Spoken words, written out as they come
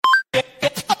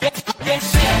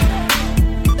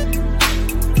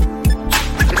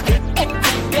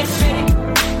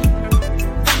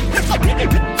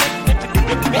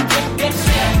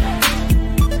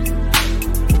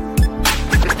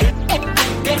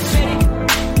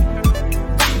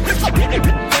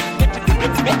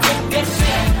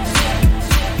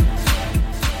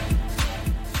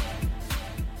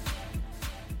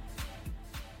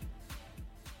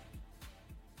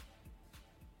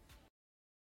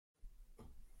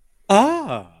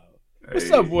Ah, what's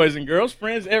up, Hey, boys and girls,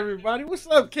 friends, everybody? What's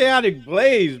up, Chaotic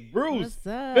Blaze, Bruce, What's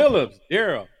up? Phillips,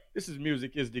 Daryl? This is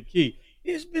Music is the Key.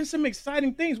 There's been some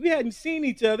exciting things. We hadn't seen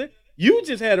each other. You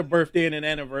just had a birthday and an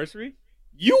anniversary.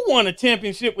 You won a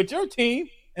championship with your team,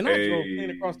 and I drove clean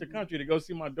across the hey, country to go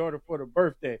see my daughter for the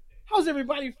birthday. How's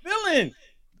everybody feeling?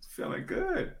 feeling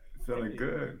good. Feeling Hey,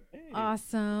 good. hey,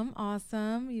 Awesome,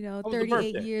 awesome. how was the 38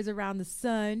 birthday? years around the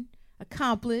sun,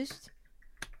 accomplished.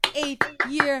 Eighth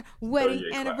year wedding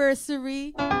 38 class.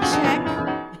 anniversary,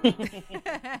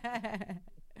 check.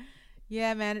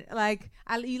 Yeah, man.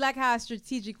 You like how I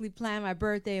strategically planned my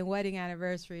birthday and wedding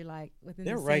anniversary like within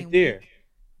They're the right same there. week.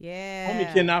 Homie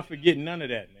Yeah. cannot forget none of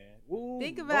that, man. Ooh,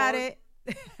 Think about Lord.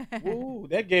 it. Ooh,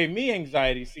 that gave me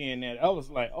anxiety seeing that. I was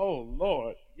like, oh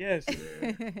Lord, yes.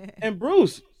 Yeah. And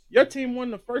Bruce, your team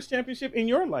won the first championship in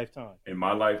your lifetime. In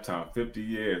my lifetime, 50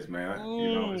 years, man. It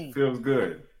Mm. feels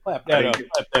good. Clap I that didn't up. get,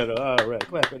 Clap that up. All right,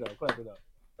 clap it up. Clap it up.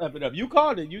 Clap it up. You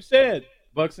called it. You said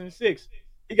Bucks and six.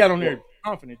 He got on there well,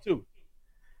 confident too.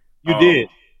 You did.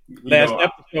 um, Last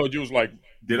episode, you was like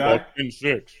did Bucks I? and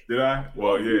six. Did I?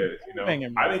 Well, yeah, Banging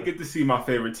I brother. didn't get to see my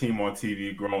favorite team on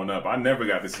TV growing up. I never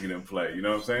got to see them play. You know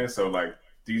what I'm saying? So, like,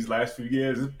 these last few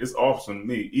years, it's awesome to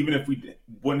me. Even if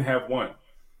wouldn't have won,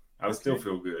 I would still Okay.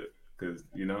 feel good because,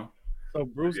 So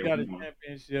Bruce yeah, got we a won.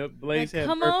 championship. Now, Blaze had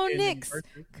come birthday on, and Knicks.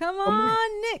 anniversary. Come Come on.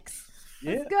 on, Knicks.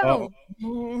 Let's Yeah. go.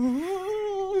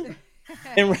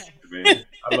 And Man,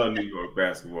 I love New York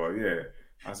basketball. Yeah,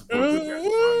 I support good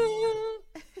basketball in New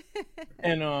York.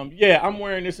 and yeah, I'm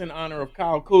wearing this in honor of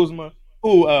Kyle Kuzma,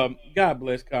 who God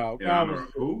bless Kyle. In Kyle was honor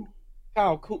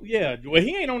of who? Yeah, well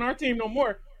he ain't on our team no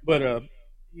more, but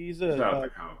he's a Shout out to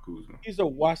Kyle Kuzma. he's a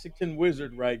Washington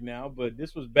Wizard right now. But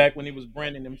this was back when he was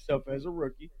branding himself as a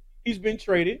rookie. He's been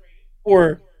traded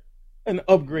for an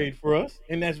upgrade for us,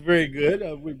 and that's very good.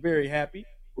 We're very happy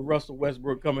with Russell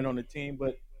Westbrook coming on the team.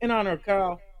 But in honor of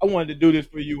Kyle, I wanted to do this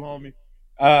for you, homie.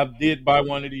 I did buy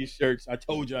one of these shirts. I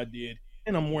told you I did,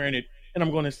 and I'm wearing it, and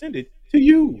I'm going to send it to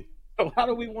you. So how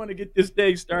do we want to get this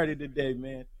day started today,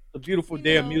 man? It's a beautiful You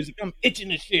day of know, music. I'm itching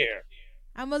to share.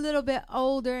 I'm a little bit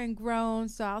older and grown,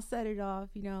 so I'll set it off.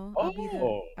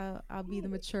 Oh, I'll be the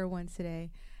mature one today.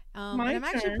 And my I'm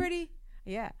actually turn. pretty,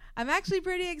 yeah, I'm actually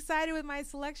pretty excited with my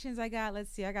selections.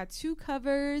 Let's see, I got two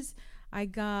covers. I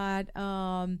got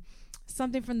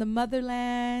something from the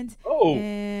motherland, Oh,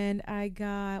 and I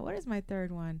got, what is my third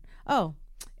one? Oh,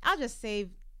 I'll just save.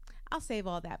 I'll save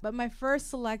all that. But my first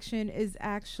selection is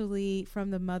actually from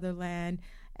the motherland,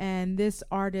 and this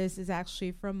artist is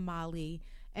actually from Mali.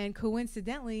 And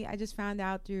coincidentally, I just found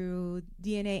out through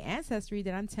DNA Ancestry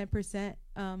that I'm 10%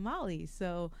 Mali.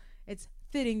 So it's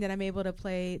fitting that I'm able to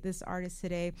play this artist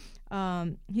today.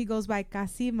 He goes by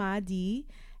Kasi Madi,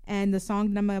 and the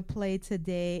song that I'm going to play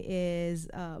today is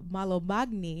Malo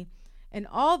Magni. And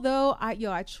although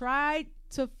I tried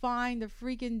to find the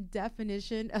freaking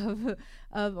definition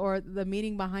of or the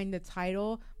meaning behind the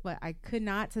title, but I could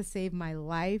not to save my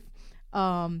life.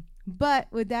 But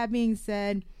with that being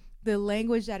said, the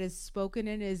language that is spoken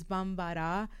in is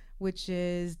Bambara, which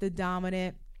is the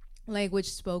dominant language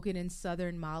spoken in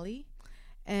southern Mali.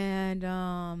 And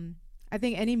I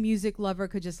think any music lover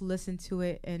could just listen to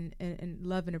it and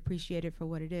love and appreciate it for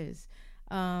what it is.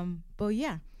 But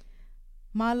yeah,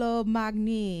 Malo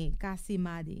Magni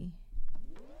Kasimadi.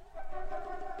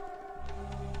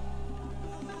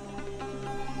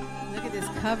 Look at this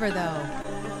cover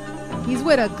though. He's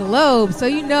with a globe, so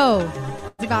you know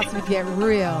it's about to get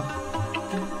real.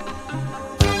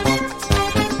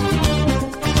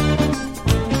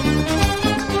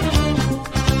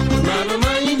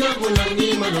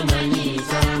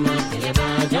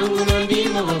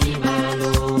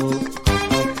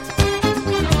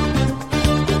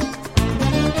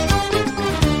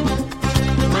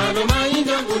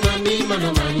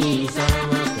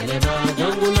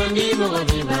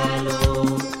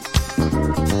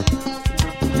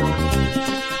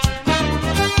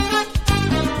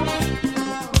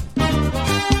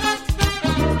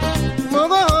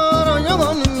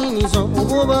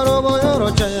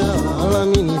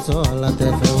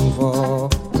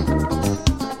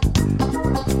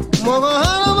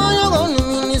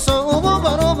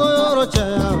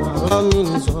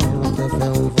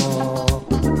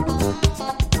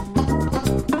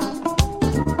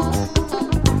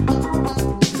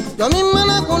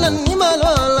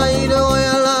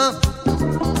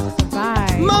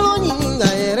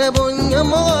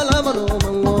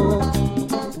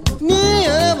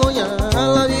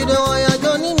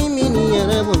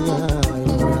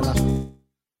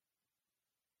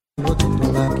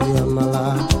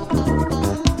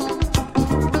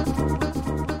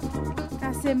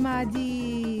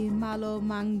 Palo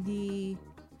Mangdi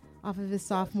off of his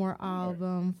sophomore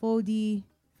album, Fodi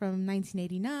from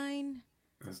 1989.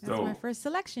 That's That's dope. my first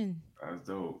selection. That's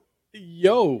dope.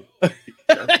 Yo.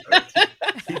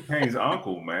 T-Pain's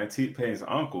uncle, man. T-Pain's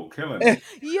uncle killing it.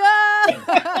 Yo!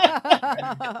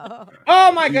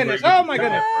 Oh my goodness. Oh my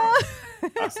goodness.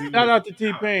 Shout Shout out to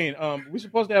T-Pain. We're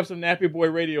supposed to have some Nappy Boy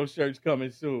radio shirts coming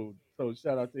soon. So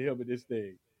shout out to him at this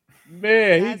stage.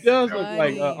 Man, That's he does look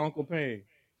funny. like Uncle Pain.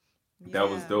 That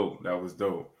was Yeah. dope. That was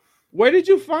dope. Where did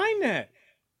you find that?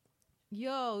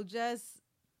 Yo, just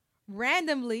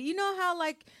randomly. You know how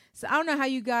so I don't know how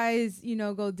you guys,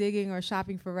 go digging or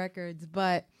shopping for records,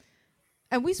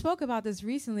 and we spoke about this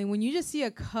recently. When you just see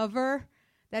a cover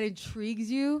that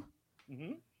intrigues you,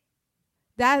 Mm-hmm.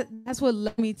 that's what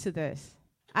led me to this.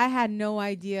 I had no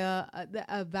idea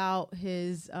about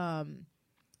his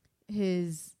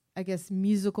I guess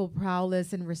musical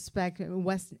prowess and respect in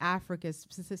West Africa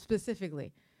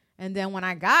specifically. And then when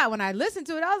I listened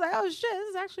to it, I was like, oh shit, this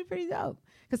is actually pretty dope.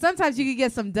 Because sometimes you could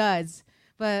get some duds,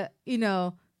 but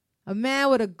a man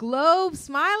with a globe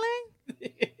smiling. He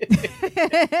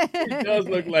does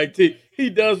look like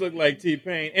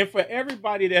T-Pain. And for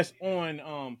everybody that's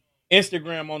on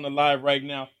Instagram on the live right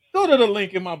now, go to the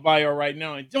link in my bio right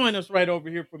now and join us right over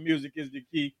here for Music is the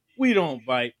Key. We don't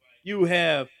bite. You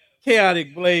have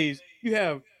Chaotic Blaze. You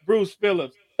have Bruce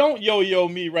Phillips. Don't yo-yo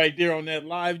me right there on that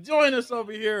live. Join us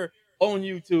over here on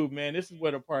YouTube, man. This is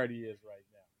where the party is right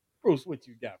now. Bruce, what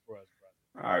you got for us, brother?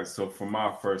 All right, so for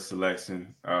my first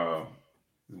selection,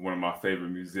 one of my favorite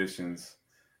musicians,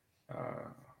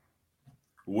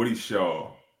 Woody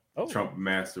Shaw, trumpet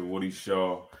master Woody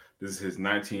Shaw. This is his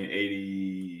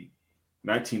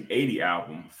 1980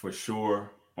 album, For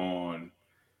Sure, on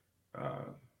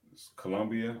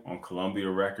Columbia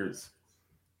Records.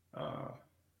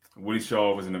 Woody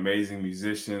Shaw was an amazing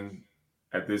musician.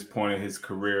 At this point in his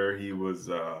career, he was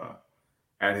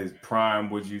at his prime,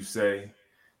 would you say?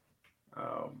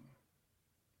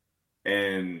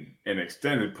 And an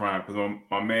extended prime, because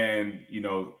my man,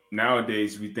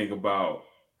 nowadays we think about,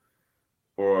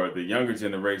 or the younger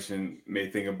generation may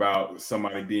think about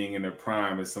somebody being in their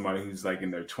prime as somebody who's like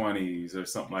in their 20s or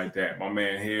something like that. My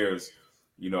man here is,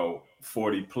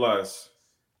 40 plus,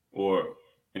 or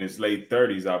in his late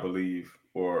 30s, I believe,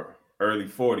 or early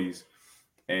 40s,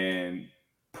 and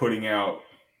putting out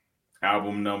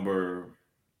album number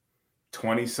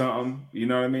 20 something, you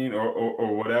know what I mean?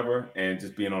 Or whatever, and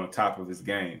just being on the top of his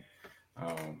game.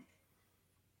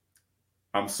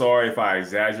 I'm sorry if I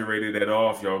exaggerated at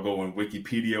all, if y'all go in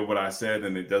Wikipedia what I said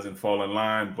and it doesn't fall in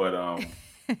line, but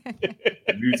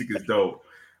the music is dope.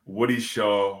 Woody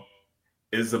Shaw,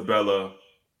 Isabella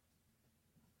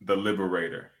the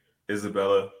Liberator.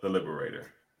 Isabella the Liberator.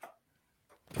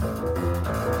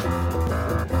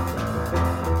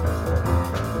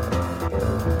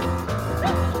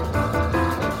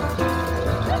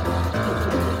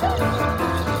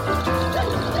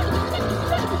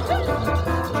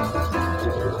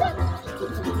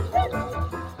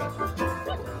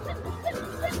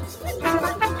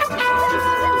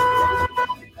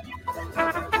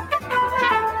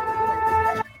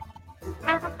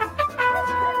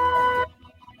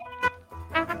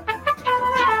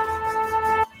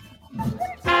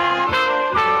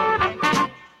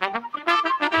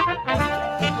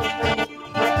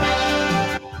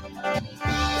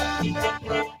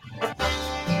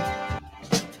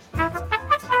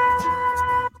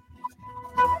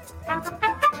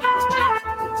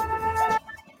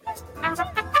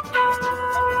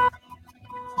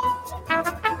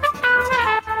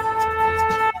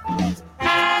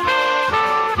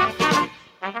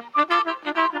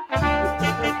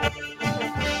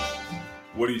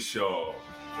 Woody Shaw,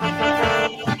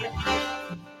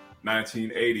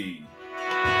 1980.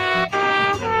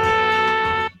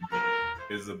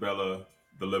 Isabella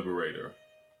the Liberator,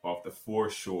 off the For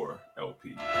Sure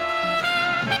LP.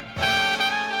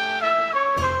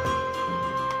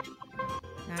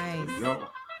 Nice. Yo.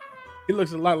 He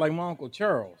looks a lot like my Uncle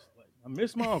Charles. Like, I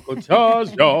miss my Uncle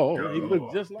Charles, y'all. He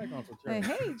looks just like Uncle Charles.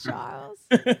 Hey, Charles.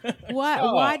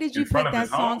 Why did you In front pick of that his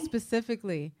song home?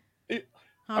 specifically?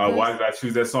 Why did I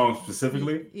choose that song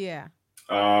specifically? Yeah.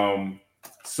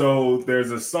 So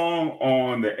there's a song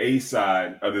on the A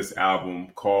side of this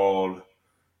album called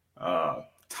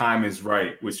Time Is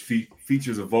Right, which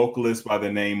features a vocalist by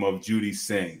the name of Judy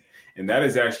Singh. And that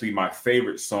is actually my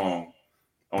favorite song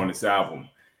on this album.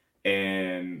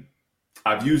 And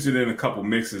I've used it in a couple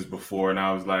mixes before, and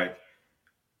I was like,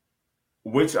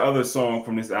 which other song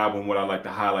from this album would I like to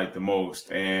highlight the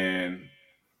most? And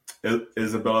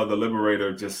Isabella the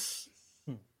Liberator just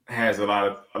has a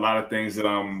lot of things that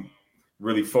I'm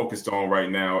really focused on right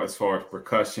now as far as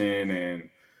percussion and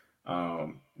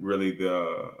really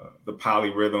the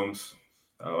polyrhythms,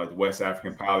 like West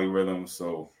African polyrhythms.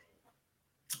 So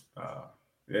uh,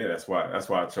 yeah, that's why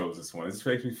I chose this one. This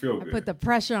makes me feel I good. put the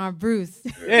pressure on Bruce.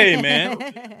 Hey man,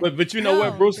 but you know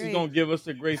what? No, Bruce is great. gonna give us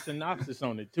a great synopsis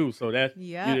on it too. So that's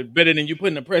Yep. better than you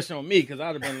putting the pressure on me because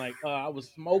I'd have been like, I was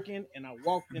smoking and I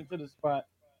walked into the spot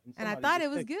and And I somebody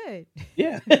thought just it was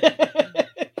said, good.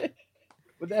 yeah.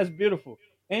 But that's beautiful.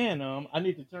 And I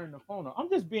need to turn the phone on. I'm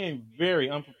just being very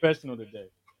unprofessional today.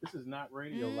 This is not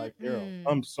radio like Arrow. Mm-mm.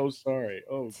 I'm so sorry.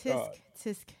 Oh Tisk, God.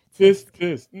 tisk, This, tisk.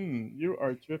 this. You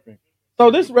are tripping.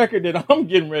 So this record that I'm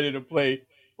getting ready to play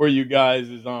for you guys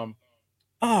is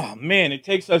oh man, it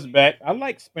takes us back. I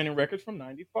like spinning records from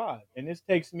 '95, and this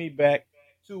takes me back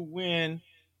to when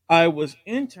I was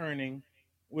interning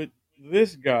with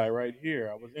this guy right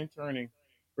here. I was interning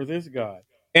for this guy,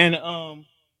 and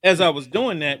as I was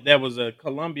doing that, that was a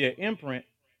Columbia imprint.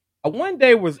 I one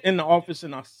day was in the office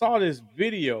and I saw this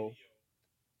video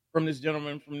from this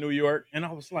gentleman from New York, and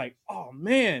I was like, "Oh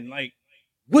man, like,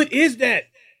 what is that?"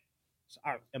 So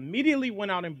I immediately went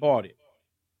out and bought it,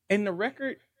 and the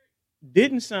record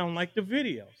didn't sound like the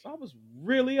video. So I was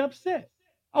really upset.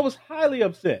 I was highly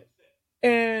upset.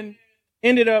 And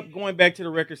ended up going back to the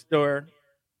record store.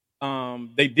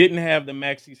 They didn't have the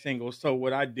maxi single. So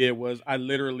what I did was I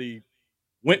literally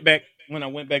went back when I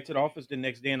went back to the office the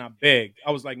next day and I begged.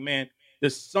 I was like, man,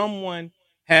 does someone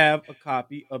have a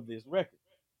copy of this record?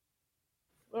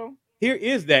 Well, here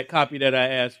is that copy that I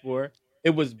asked for.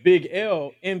 It was Big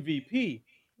L MVP.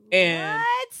 And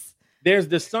What? there's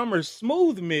the Summer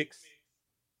Smooth mix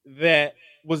that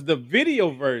was the video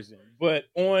version, but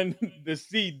on the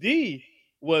CD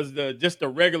was the just the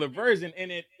regular version,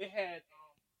 and it had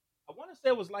I want to say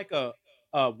it was like a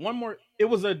one more. It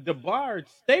was a DeBarge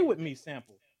 "Stay With Me"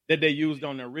 sample that they used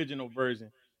on the original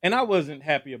version, and I wasn't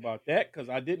happy about that because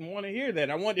I didn't want to hear that.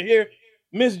 I wanted to hear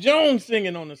Miss Jones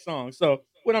singing on the song. So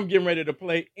what I'm getting ready to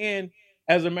play, and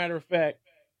as a matter of fact,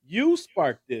 you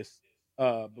sparked this,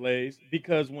 Blaze,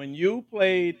 because when you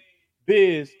played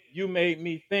Biz, you made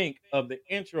me think of the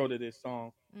intro to this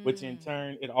song, which in Mm.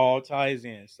 turn it all ties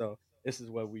in. So this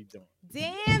is what we doing.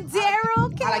 Damn,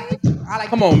 Daryl. Okay.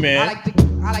 Come on, man.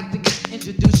 I like to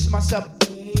introduce myself.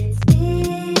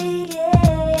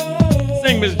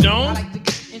 Sing, Miss I Jones. like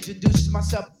to introduce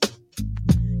myself.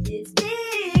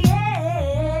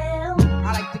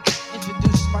 I like to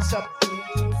introduce myself.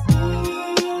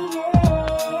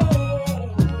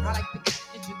 I like to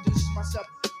introduce myself.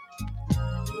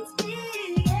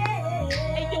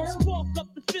 Hey yo, spark up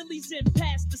the Phillies and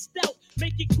pass the stout.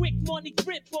 Make it quick, money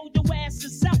grip, roll your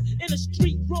asses out. In a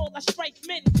street roll, I strike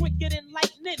men quicker than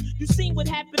lightning. You seen what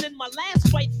happened in my last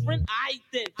fight, friend? I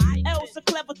did. L's a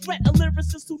clever threat, a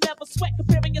lyricist who never sweat.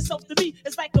 Comparing yourself to me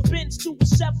is like a Benz to a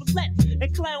Chevrolet.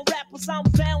 And clown rappers, I'm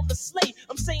bound to slay.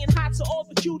 I'm saying hi to all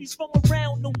the cuties from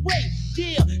around the way.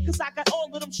 Yeah, cause I got all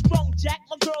of them strong, Jack.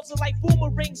 My girls are like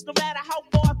boomerangs, no matter how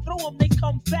far I throw them, they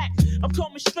come back. I'm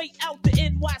coming straight out the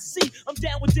NYC. I'm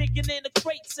down with digging in the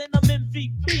crates and I'm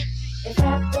MVP. If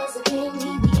rap was a king,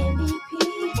 he'd be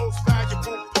MVP. Most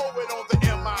valuable poet on the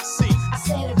MIC. I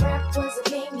said if rap was a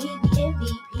king, he'd be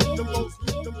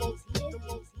MVP.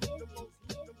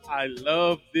 I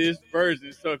love this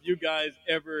version. So if you guys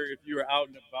ever, if you're out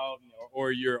and about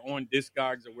or you're on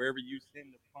Discogs or wherever you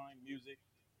tend to find music,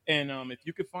 and if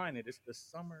you could find it, it's the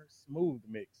Summer Smooth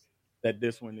mix that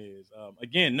this one is.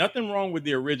 Again, nothing wrong with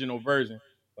the original version,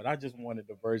 but I just wanted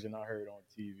the version I heard on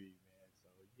TV, man. So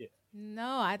yeah.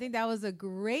 No, I think that was a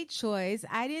great choice.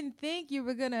 I didn't think you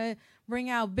were gonna bring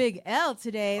out Big L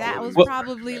today. That was Well-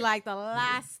 probably like the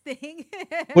last thing.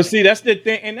 Well, see, that's the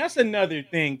thing, and that's another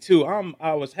thing too.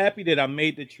 I was happy that I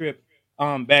made the trip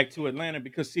back to Atlanta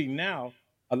because see now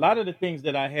a lot of the things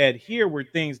that I had here were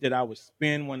things that I would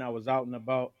spin when I was out and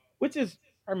about, which is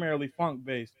primarily funk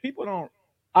based. People don't.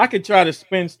 I could try to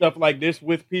spin stuff like this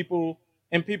with people,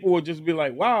 and people will just be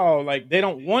like, "Wow!" Like they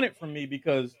don't want it from me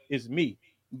because it's me.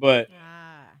 But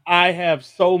Ah. I have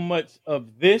so much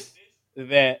of this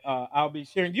that I'll be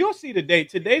sharing. You'll see today.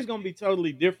 Today's gonna be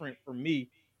totally different for me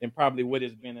than probably what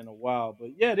it's been in a while.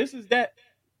 But yeah, this is that.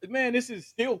 Man, this is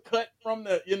still cut from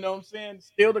the, you know what I'm saying?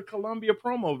 Still the Columbia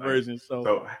promo version.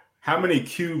 So how many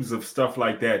cubes of stuff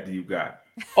like that do you got?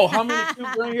 Oh, how many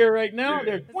cubes are in here right now? Yeah.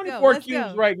 There are Let's 24 go.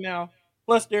 cubes right now.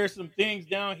 Plus there's some things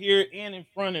down here and in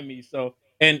front of me. So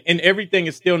and everything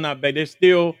is still not bad. There's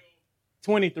still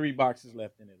 23 boxes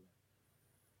left in it.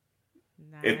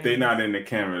 If they're not in the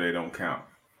camera, they don't count.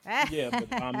 Yeah,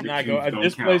 but I'm The not cubes going. don't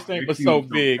This count. place ain't The but cubes so don't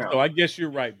big, count. so I guess you're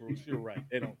right, Bruce. You're right.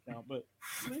 They don't count, but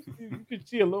at least you can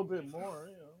see a little bit more.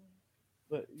 You know,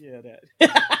 But yeah, that.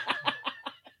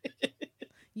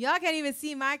 Y'all can't even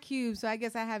see my cube, so I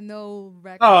guess I have no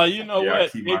record. Oh, you know Yeah, I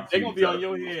what? keep They, my they're gonna cubes be out on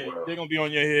your too as head. well. They're gonna be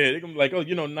on your head. They're gonna be like, oh,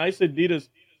 nice Adidas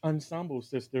ensemble,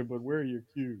 sister, but where are your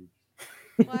cubes?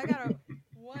 Well, I got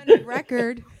one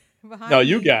record behind No,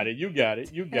 you me. got it. You got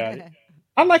it. You got it.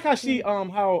 I like how she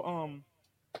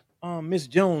Miss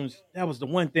Jones. That was the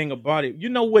one thing about it. You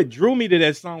know what drew me to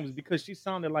that song was because she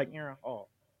sounded like Aaron Hall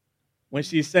when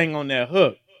she sang on that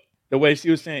hook. The way she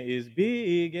was saying is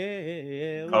big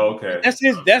L. Oh, okay. That's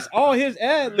his. That's all his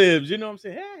ad libs. You know what I'm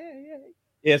saying?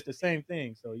 Yeah, it's the same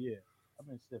thing. So yeah, I've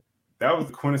been sick. That was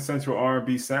the quintessential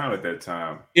R&B sound at that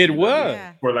time. It was.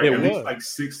 Yeah. For like It at least was. like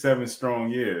 6-7 strong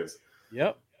years.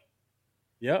 Yep.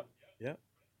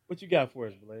 What you got for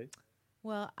us, Blaze?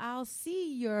 Well, I'll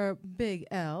see your big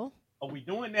L. Are we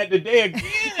doing that today again?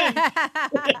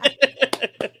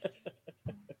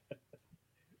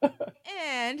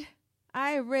 And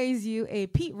I raise you a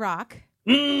Pete Rock.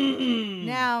 Mm.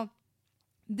 Now,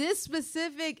 this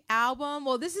specific album,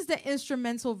 well, this is the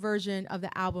instrumental version of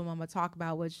the album I'm going to talk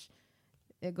about, which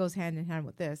it goes hand in hand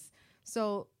with this.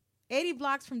 So 80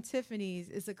 Blocks from Tiffany's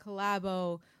is a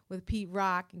collabo with Pete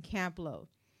Rock and Camp Lo.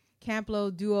 Camp Lo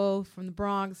duo from the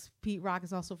Bronx. Pete Rock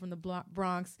is also from the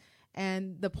Bronx.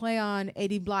 And the play on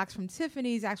 80 Blocks from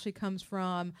Tiffany's actually comes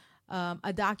from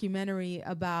a documentary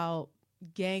about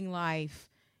gang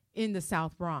life in the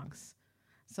South Bronx.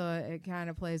 So it kind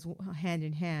of plays hand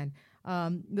in hand.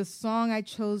 The song I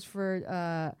chose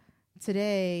for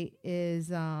today is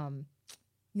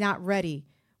Not Ready,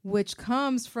 which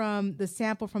comes from the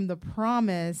sample from The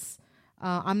Promise,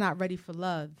 I'm Not Ready for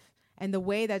Love. And the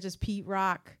way that just Pete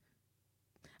Rock,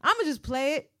 I'm going to just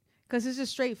play it because it's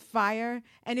just straight fire.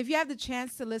 And if you have the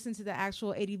chance to listen to the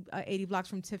actual 80 Blocks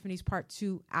from Tiffany's Part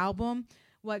 2 album,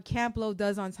 what Camp Lo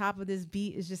does on top of this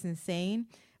beat is just insane.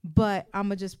 But I'm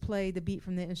going to just play the beat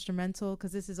from the instrumental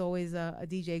because this is always a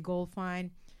DJ gold find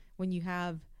when you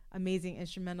have amazing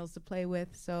instrumentals to play with.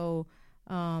 So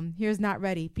here's Not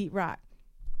Ready, Pete Rock.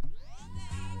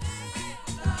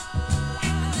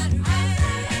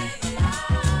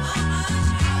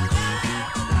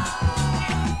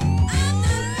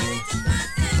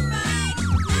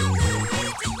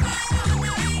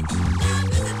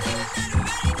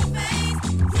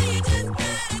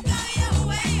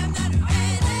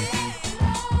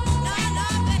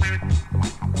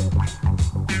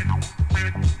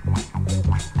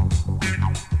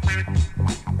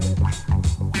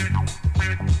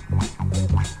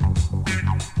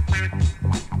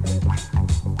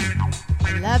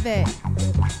 Love it.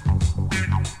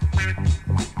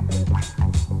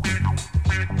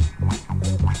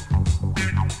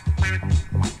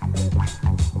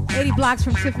 "80 Blocks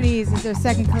from Tiffany's" is their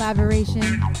second collaboration.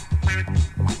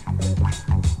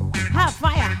 Hot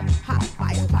fire, hot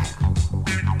fire,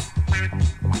 fire.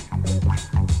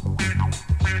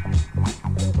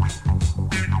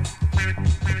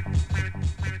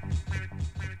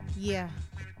 Yeah.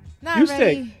 Not You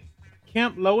ready. say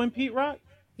Camp Lo and Pete Rock?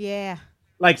 Yeah.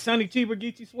 Like Sonny T,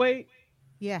 Brigitte Suede?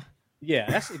 Yeah. Yeah,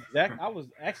 that's exact. I was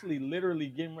actually literally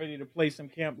getting ready to play some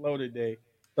Camp Lo today.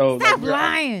 So Stop like,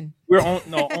 lying. we're on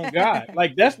on God.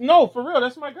 Like that's no for real.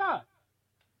 That's my God.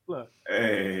 Look.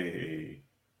 Hey.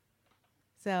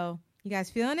 So, you guys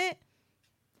feeling it?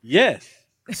 Yes.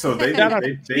 So they Shout out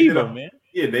they, to they did Tivo, a, man.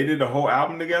 yeah, they did the whole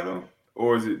album together?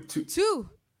 Or is it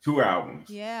two albums?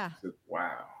 Yeah.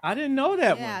 Wow. I didn't know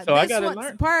that Yeah. one. So I This gotta one-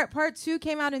 learn. Part 2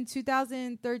 came out in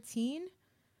 2013.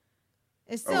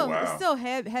 It's still wow. it's still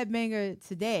headbanger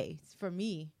today for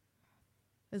me.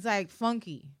 It's like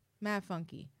funky, mad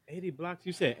funky. 80 blocks.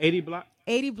 You said 80 blocks?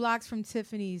 80 Blocks from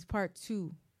Tiffany's Part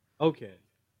 2. Okay.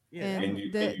 Yeah. And, And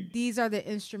you- these are the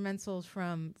instrumentals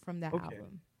from that Okay.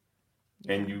 album.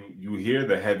 And you hear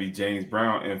the heavy James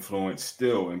Brown influence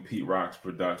still in Pete Rock's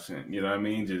production. You know what I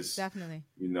mean? Just Definitely.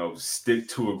 stick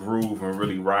to a groove and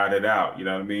really ride it out. You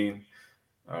know what I mean?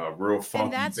 Real funky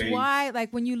And that's bass. why,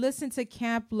 like, when you listen to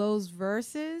Camp Lo's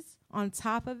verses on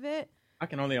top of it, I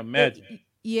can only imagine.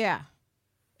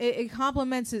 it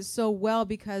complements it so well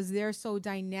because they're so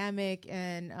dynamic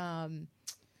and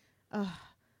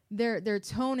their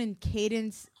tone and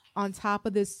cadence on top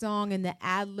of this song and the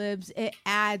ad libs, it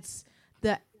adds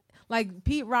the, like,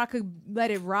 Pete Rock could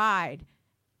let it ride,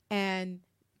 and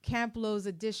Camp Lo's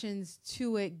additions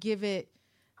to it give it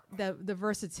the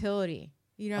versatility.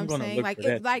 You know I'm what I'm gonna saying? look Like, for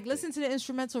that like today. listen to the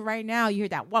instrumental right now. You hear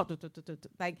that wow,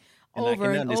 like And I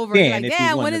over can and over. You're understand like, if he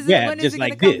damn, wanted when to is it? rap When is just it gonna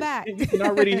like come this. back? You can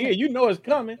already hear. You know it's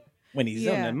coming when he's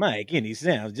on Yeah. the mic and he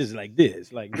sounds just like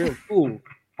this, like real cool.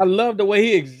 I love the way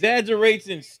he exaggerates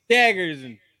and staggers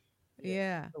and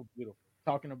Yeah. so beautiful.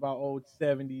 Talking about old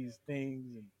 70s things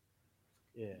and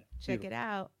Yeah, Check it beautiful.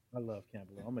 out. I love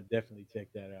Campbell. I'm gonna definitely check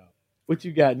that out. What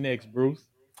you got next, Bruce?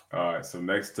 All right, so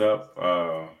next up,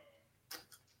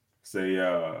 say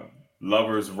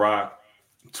Lovers Rock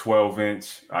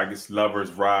 12-inch. I guess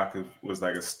Lovers Rock was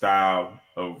like a style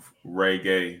of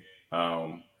reggae,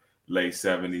 um, late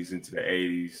 70s into the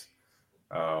 80s,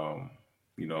 um,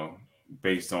 you know,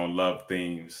 based on love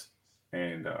themes.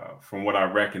 And from what I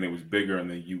reckon, it was bigger in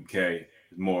the UK,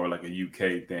 more like a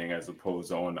UK thing as opposed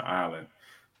to on the island.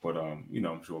 But,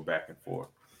 I'm sure back and forth,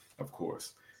 of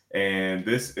course. And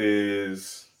this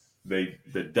is the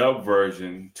dub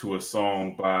version to a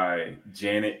song by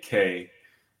Janet Kay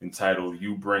entitled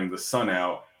 "You Bring the Sun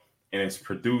Out," and it's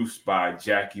produced by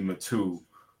Jackie Matu,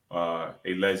 a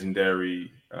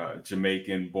legendary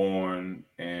Jamaican-born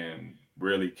and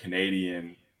really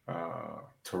Canadian,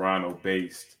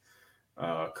 Toronto-based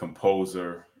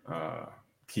composer,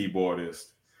 keyboardist.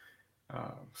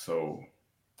 So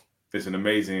it's an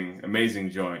amazing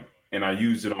joint. And I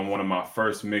used it on one of my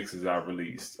first mixes I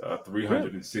released, Really?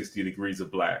 360 Degrees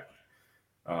of Black,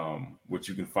 which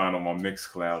you can find on my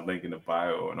Mixcloud, link in the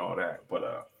bio and all that.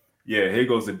 But yeah, here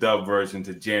goes the dub version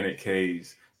to Janet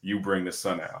Kay's "You Bring the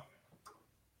Sun Out."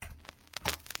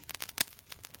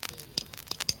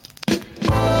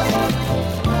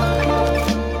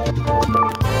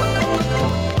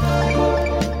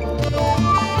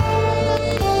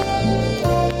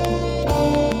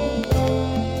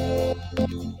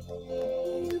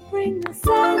 You bring the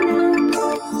sun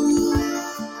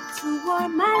to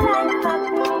warm my life up,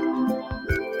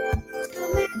 to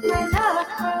make my love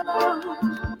grow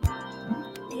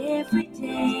every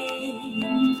day.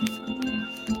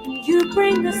 You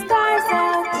bring the stars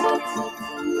out to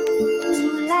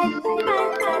light the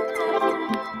night up,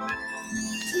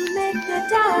 to make the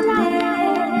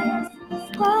darkness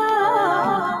go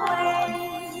away.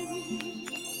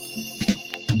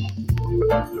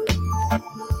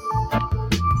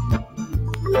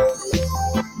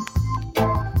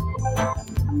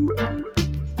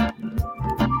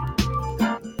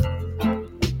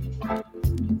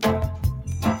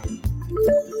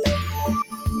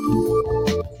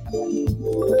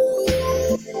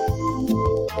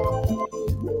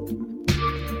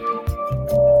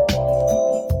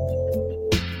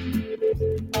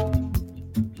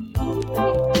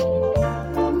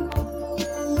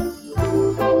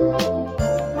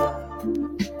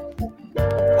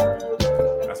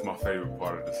 That's my favorite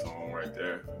part of the song right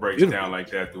there. Breaks Beautiful. down like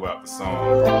that throughout the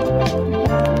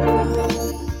song.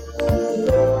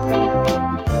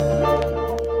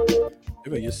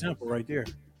 There go your sample right there.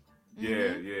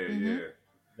 Yeah, yeah.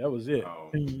 That was it.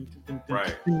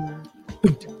 Right.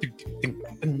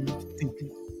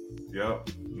 Yep.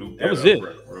 Loop That was up it.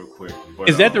 real quick. But,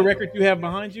 Is that the record you have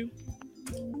behind you?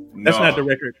 That's no. not the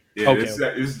record. Yeah, Okay, this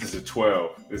is just a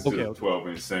 12. It's Okay, just a okay.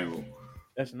 12-inch single.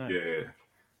 That's nice. Yeah.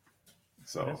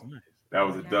 So That's nice. that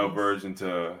was a dub Nice. version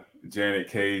to Janet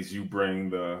Kay's "You Bring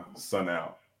the Sun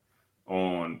Out."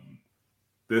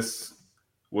 This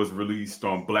was released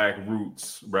on Black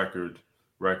Roots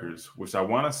Records, which I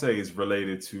want to say is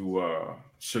related to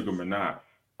Sugar Minot.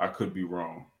 I could be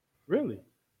wrong. Really?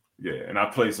 Yeah, and I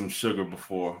played some Sugar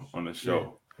before on the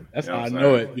show. That's You know how I what I'm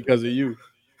know saying? it because of you.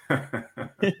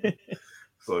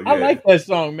 So yeah, I like that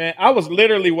song, man. I was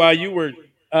literally while you were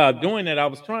doing that, I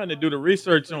was trying to do the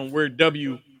research on where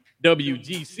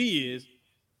WWGC is,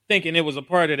 thinking it was a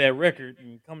part of that record,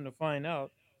 and come to find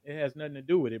out, it has nothing to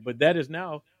do with it. But that is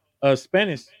now a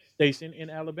Spanish station in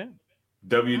Alabama.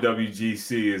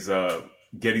 WWGC is a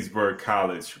Gettysburg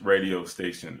College radio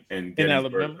station in Gettysburg,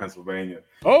 Alabama? Pennsylvania. Which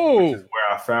Oh, is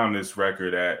where I found this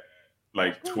record at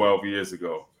like 12 years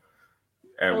ago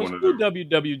at those one of two the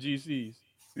WWGCs.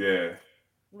 yeah.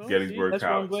 Well, Gettysburg that's why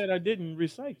I'm College. glad I didn't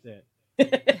recite that.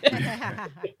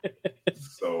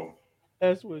 So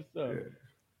That's what's up. yeah.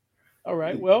 All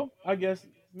right. Well, I guess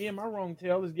me and my wrong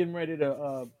tail is getting ready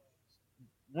to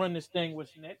run this thing with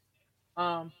next.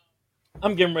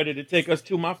 I'm getting ready to take us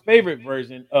to my favorite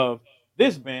version of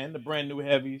this band, the Brand New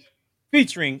Heavies,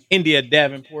 featuring India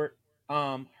Davenport.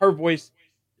 Her voice,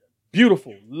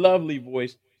 beautiful, lovely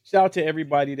voice. Shout out to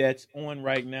everybody that's on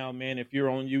right now, man. If you're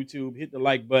on YouTube, hit the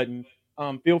like button.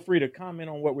 Feel free to comment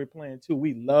on what we're playing too.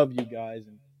 We love you guys,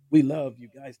 and we love you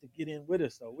guys to get in with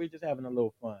us. So we're just having a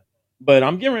little fun. But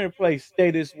I'm getting ready to play "Stay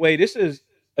This Way." This is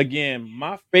again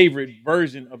my favorite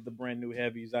version of the Brand New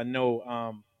Heavies. I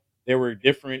know there were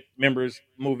different members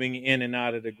moving in and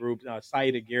out of the group.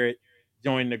 Saida Garrett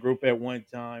joined the group at one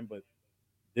time, but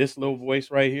this little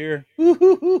voice right here,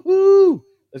 woo-hoo-hoo-hoo.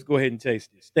 Let's go ahead and taste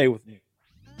it. Stay with me.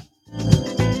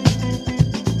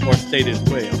 Or "Stay This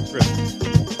Way." I'm tripping.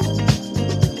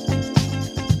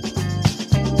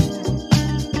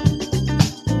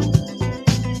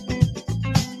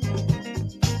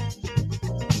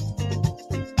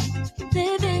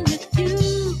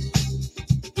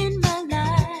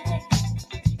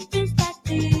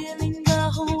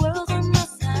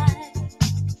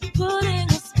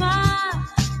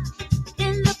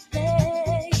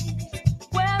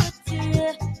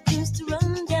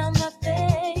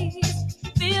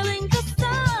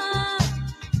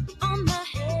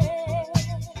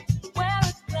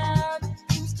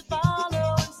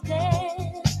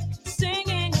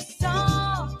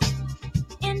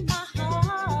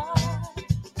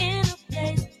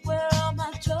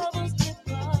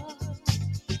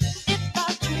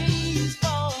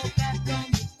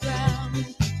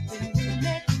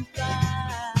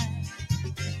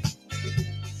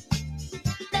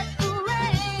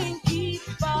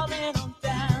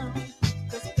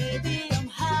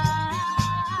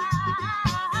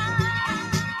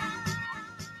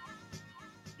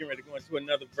 into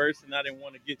another verse, and I didn't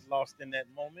want to get lost in that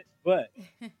moment. But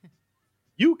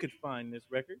you could find this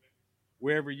record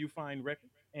wherever you find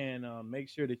records, and make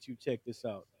sure that you check this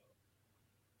out.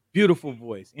 Beautiful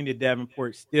voice. India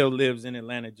Davenport still lives in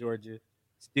Atlanta, Georgia.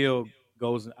 Still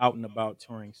goes out and about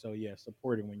touring. So yeah,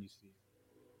 support it when you see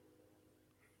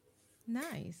it.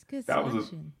 Nice. Good That was a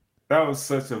selection. that was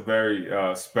such a very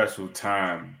special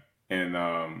time in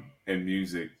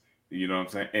music. You know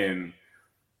what I'm saying? And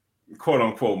quote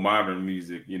unquote modern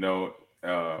music. In the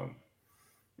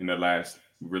last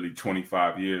really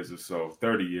 25 years or so,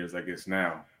 30 years, I guess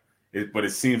now. But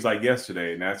it seems like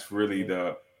yesterday, and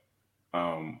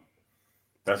um,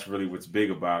 that's really what's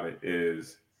big about it.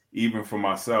 Is even for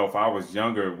myself, I was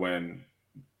younger when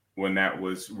that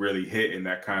was really hitting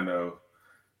that kind of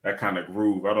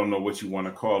groove. I don't know what you want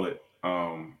to call it.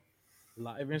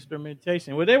 Live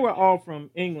instrumentation. Well, they were all from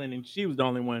England, and she was the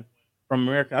only one from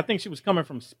America. I think she was coming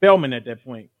from Spelman at that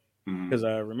point Mhm. because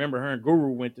I remember her and Guru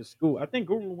went to school. I think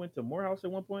Guru went to Morehouse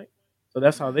at one point, so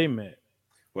that's how they met.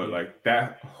 But Yeah. like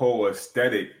that whole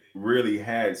aesthetic really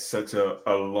had such a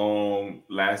long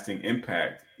lasting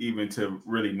impact, even to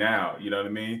really now. You know what I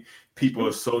mean? People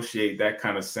associate that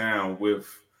kind of sound with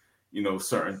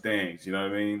certain things. You know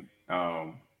what I mean?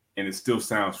 And it still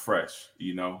sounds fresh.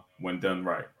 When done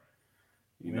right.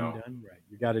 You When know. done right,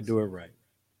 you got to do it right.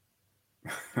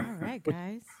 All right, What,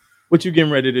 guys. what you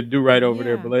getting ready to do right over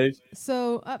there, Yeah. Blaze?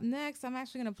 So up next, I'm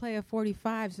actually gonna play a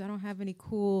 45. So I don't have any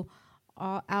cool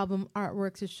album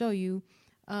artwork to show you.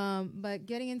 But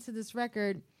getting into this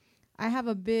record, I have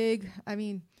a big. I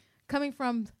mean, coming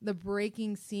from the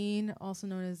breaking scene, also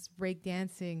known as break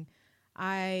dancing,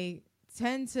 I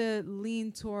tend to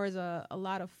lean towards a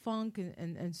lot of funk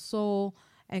and soul,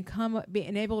 and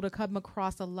being able to come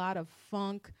across a lot of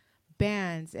funk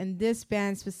bands. And this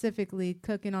band specifically,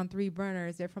 Cooking on Three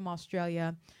Burners, they're from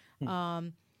Australia.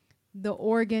 Um, the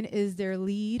organ is their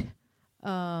lead,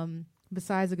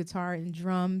 besides the guitar and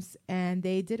drums. And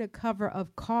they did a cover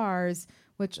of Cars,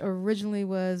 which originally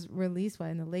was released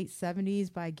in the late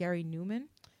 70s by Gary Newman.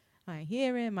 I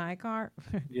hear in my car.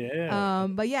 Yeah.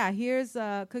 But yeah, here's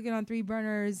Cooking on Three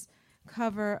Burners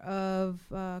cover of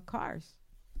Cars.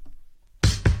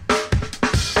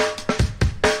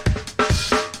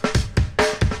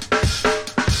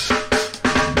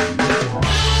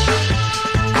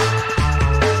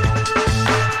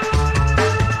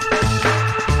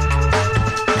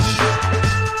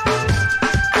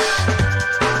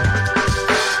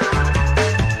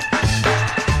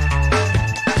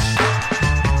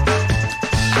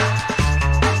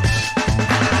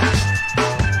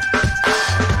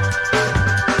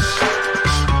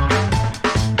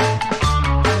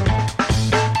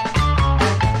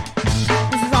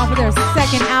 This is off of their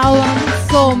second album,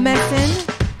 Soul Messin'.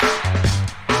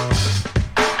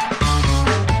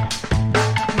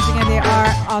 Once again, they are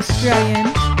Australian.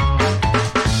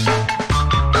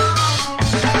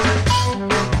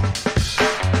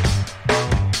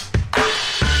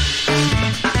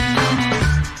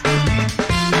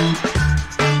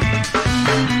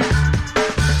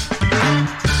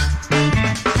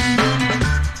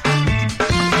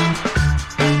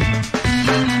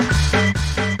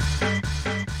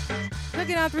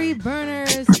 Cooking on Three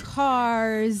Burners,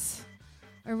 Cars,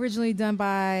 originally done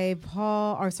by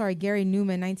Gary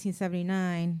Newman,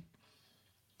 1979.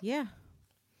 Yeah.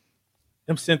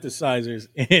 Them synthesizers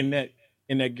in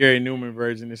that Gary Newman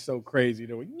version is so crazy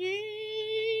though. Yeah.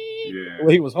 The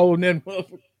way he was holding that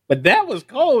motherfucker. But that was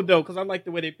cold though, because I like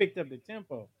the way they picked up the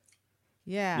tempo.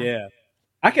 Yeah. Yeah.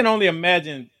 I can only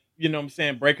imagine, what I'm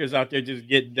saying, breakers out there just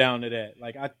getting down to that.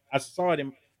 Like I saw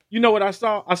them. You know what I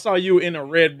saw? I saw you in a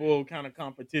Red Bull kind of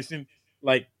competition,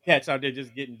 like cats out there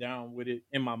just getting down with it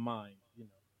in my mind.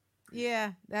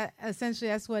 Yeah,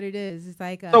 that's what it is. It's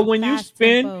like a So when you fast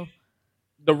spin tempo.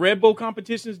 the Red Bull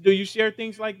competitions, do you share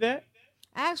things like that?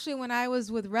 Actually, when I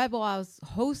was with Red Bull, I was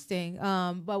hosting.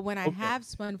 But when I Okay. have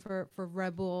spun for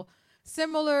Red Bull,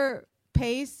 similar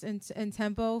pace and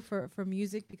tempo for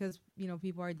music because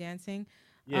people are dancing.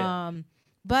 Yeah.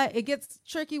 But it gets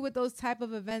tricky with those type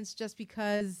of events just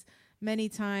because many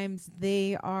times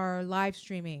they are live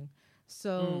streaming.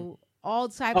 So all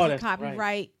types Oh, of that's right.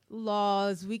 copyright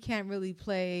laws, we can't really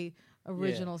play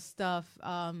original stuff,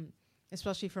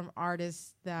 especially from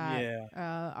artists that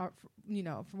Yeah.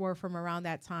 were from around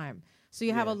that time. So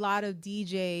you have a Yeah. lot of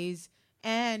DJs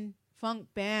and funk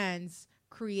bands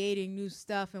creating new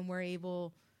stuff, and we're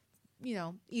able,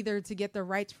 either to get the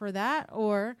rights for that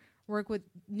or work with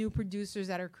new producers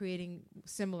that are creating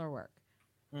similar work.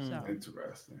 So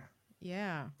Interesting.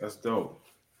 yeah, That's dope.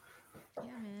 yeah,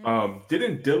 man.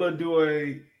 Didn't Dilla do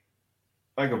a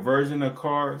version of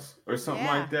Cars or something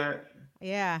Yeah. like that?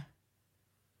 Yeah.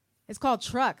 It's called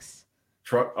Trucks.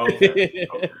 Truck. Okay.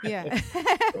 Okay. Yeah.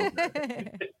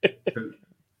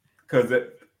 Because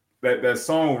that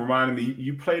song reminded me.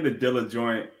 You played the Dilla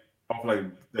joint off like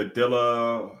the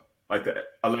Dilla, like the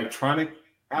electronic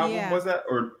album. Yeah. Was that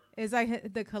or? It's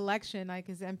like the collection, like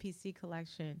his MPC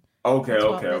collection. Okay. The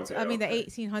 12 Okay. the Okay. I mean, the okay.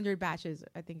 1800 batches,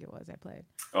 I think it was, I played.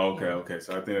 Okay. Yeah. Okay.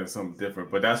 So I think that's something different,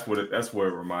 but that's what it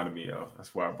reminded me of.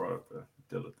 That's why I brought up the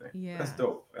Dilla thing. Yeah. That's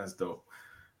dope. That's dope.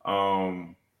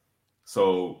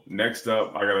 So next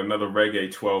up, I got another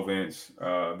reggae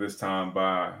 12-inch. This time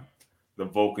by the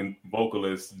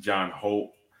vocalist John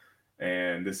Hope,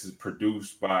 and this is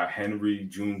produced by Henry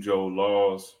Junjo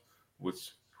Laws,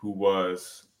 who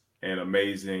was an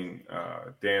amazing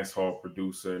dance hall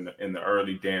producer in the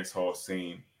early dance hall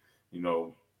scene,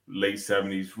 late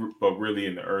 70s, but really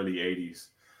in the early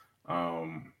 80s.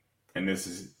 And this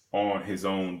is on his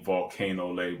own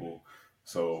Volcano label.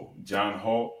 So John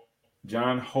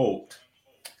Holt,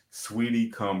 Sweetie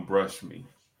Come Brush Me.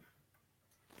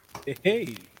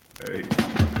 Hey. Hey.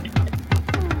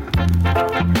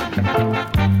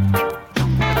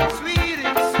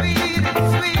 Sweetie, sweetie,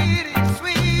 sweetie,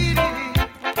 sweetie.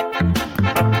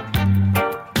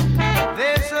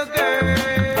 There's a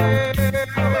girl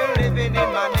living in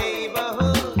my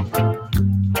neighborhood.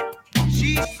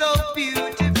 She's so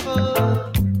beautiful,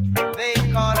 they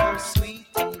call her Sweetie.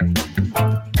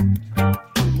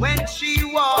 When she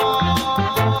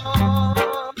walks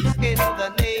in the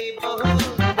neighborhood,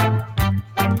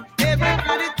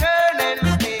 everybody turn and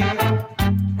stare,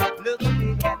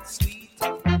 looking at Sweetie.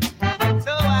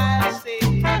 So I say,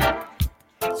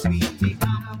 Sweetie,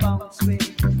 come bounce me.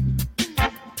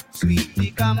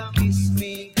 Sweetie, come kiss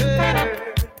me,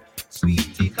 girl.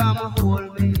 Sweetie, come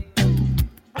hold me.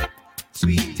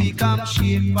 Sweetie, come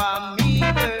shake for me,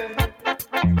 girl.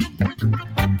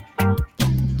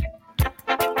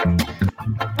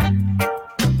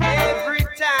 Every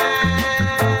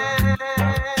time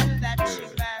that she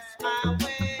pass my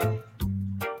way,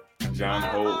 John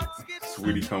Holt,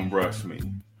 Sweetie Come Brush Me.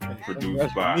 Produced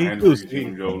Brush by me Henry too, Sweetie.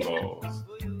 Junjo Laws.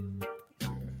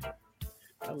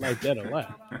 I like that a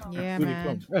lot. Yeah, Booty man.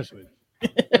 come fresh with.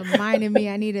 Reminding me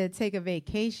I need to take a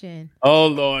vacation Oh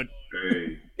Lord.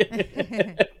 Hey, on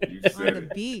you said the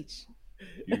it. beach.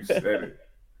 You said it.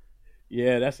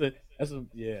 Yeah, that's a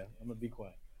yeah. I'm gonna be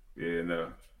quiet. Yeah,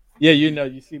 no. Yeah,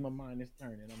 you see my mind is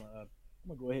turning. I'm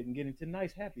gonna go ahead and get into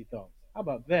nice happy thoughts. How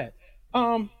about that?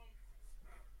 I'm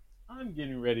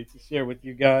getting ready to share with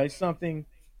you guys something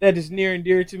that is near and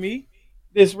dear to me.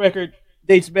 This record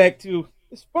dates back to,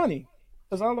 it's funny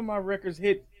because all of my records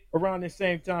hit around the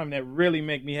same time that really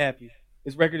make me happy.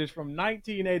 This record is from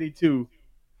 1982,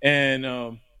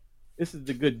 and this is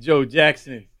the good Joe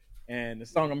Jackson. And the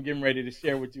song I'm getting ready to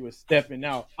share with you is Stepping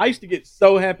Out. I used to get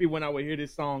so happy when I would hear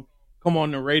this song come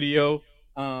on the radio.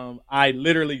 I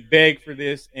literally begged for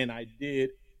this, and I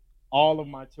did all of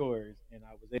my tours, and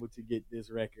I was able to get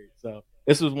this record. So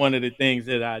this was one of the things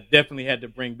that I definitely had to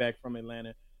bring back from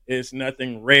Atlanta. It's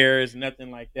nothing rare, it's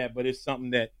nothing like that, but it's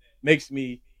something that makes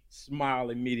me smile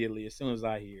immediately as soon as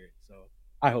I hear it. So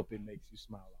I hope it makes you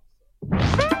smile also.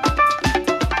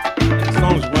 The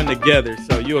songs run together,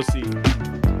 so you'll see.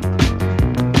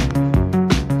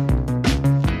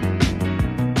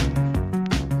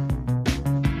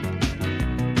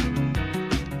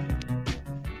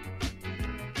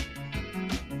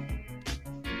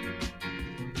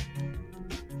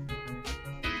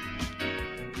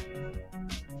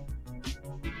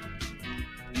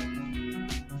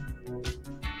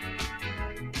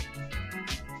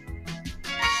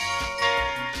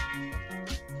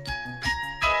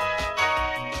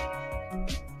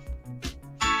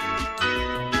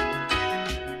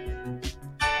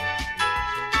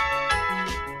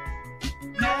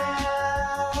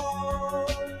 Now,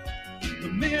 the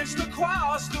mist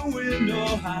across the window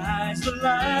hides the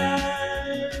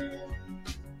light,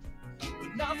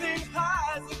 but nothing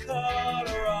hides the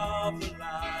color of the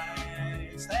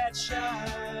lights that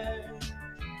shine.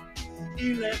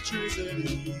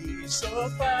 Electricity so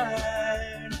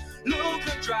fine, look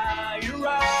to dry your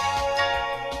eyes.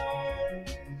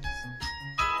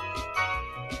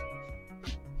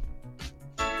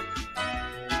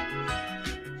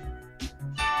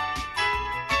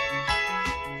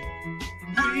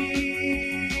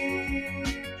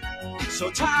 So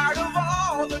tired of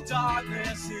all the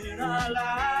darkness in our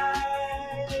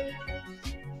lives,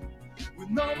 with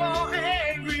no more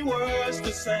angry words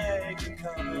to say can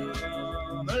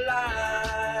come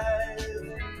alive.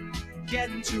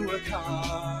 Get into a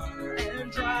car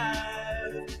and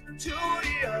drive to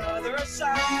the other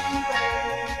side.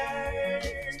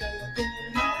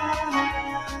 Stepping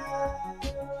out.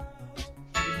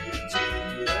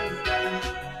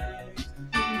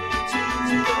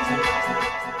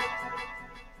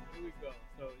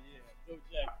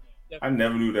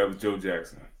 never knew that was Joe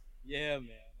Jackson. Yeah, man.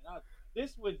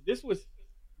 This was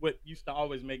what used to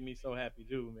always make me so happy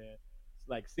too, man. It's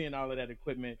like seeing all of that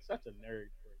equipment. Such a nerd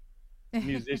for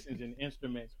musicians and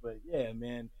instruments, but yeah,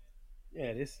 man.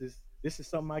 Yeah, this is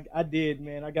something I did,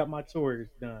 man. I got my tours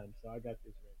done, so I got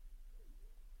this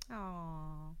record.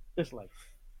 Aww. Just like.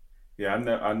 Yeah,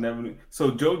 I never knew.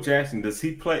 So Joe Jackson, does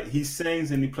he play? He sings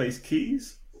and he plays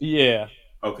keys. Yeah.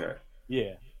 Okay.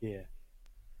 Yeah.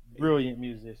 Brilliant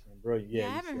musician, brilliant. Yeah,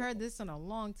 I haven't heard this in a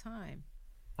long time.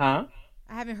 Huh?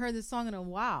 I haven't heard this song in a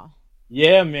while.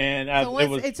 Yeah, man.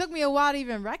 It took me a while to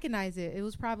even recognize it. It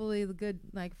was probably the good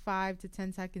 5 to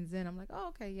 10 seconds in. I'm like, oh,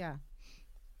 okay, yeah.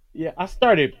 Yeah, I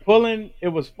started pulling. It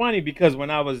was funny because when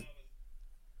I was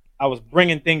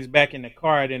bringing things back in the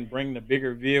car, I didn't bring the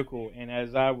bigger vehicle, and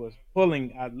as I was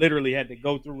pulling, I literally had to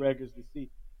go through records to see.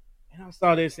 And I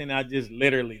saw this, and I just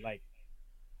literally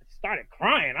started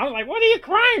crying. I was like, "What are you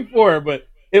crying for?" But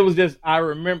it was just I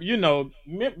remember,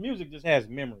 music just has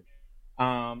memory.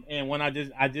 And when I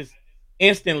just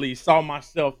instantly saw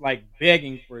myself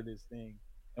begging for this thing,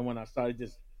 and when I saw it,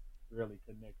 just really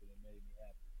connected and made me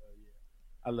happy. So yeah,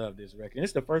 I love this record. And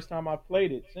it's the first time I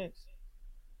played it since.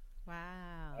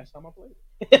 Wow. Last time I played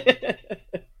it.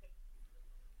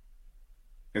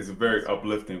 It's a very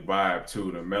uplifting vibe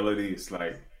too. The melody is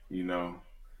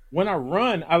When I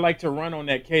run, I like to run on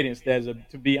that cadence.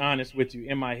 To be honest with you,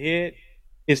 in my head,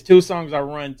 it's two songs I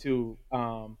run to.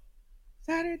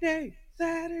 Saturday,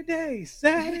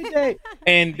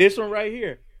 and this one right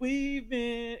here. We've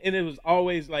been, and it was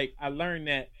always I learned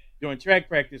that during track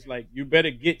practice. You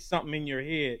better get something in your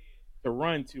head to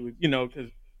run to, because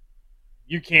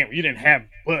you didn't have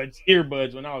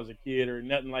earbuds when I was a kid or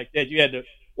nothing like that. You had to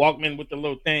Walkman with the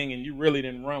little thing, and you really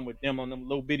didn't run with them on them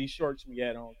little bitty shorts we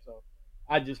had on. So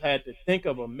I just had to think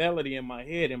of a melody in my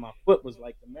head, and my foot was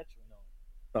like the metronome.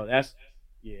 So that's,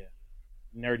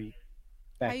 nerdy.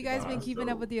 Have you guys been keeping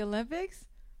up with the Olympics?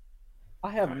 I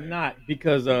have not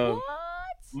because What?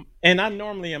 and I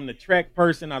normally am the track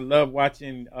person. I love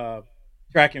watching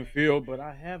track and field, but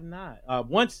I have not.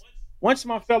 Once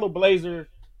my fellow Blazer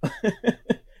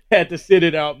had to sit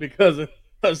it out because of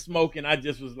smoking, I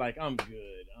just was like, I'm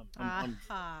good. I'm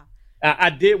good. I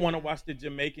did want to watch the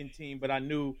Jamaican team, but I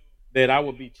knew that I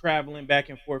would be traveling back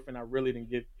and forth, and I really didn't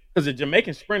get, because the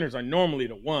Jamaican sprinters are normally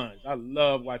the ones. I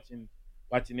love watching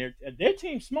their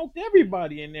team smoked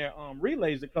everybody in their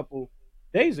relays a couple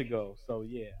days ago. So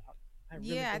yeah.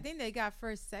 I think they got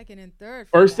first, second, and third.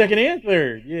 Second, and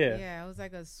third. Yeah. Yeah, it was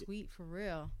like a sweep for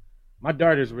real. My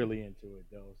daughter's really into it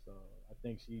though, so I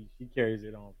think she carries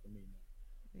it on for me.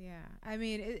 Yeah, I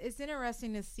mean it's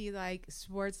interesting to see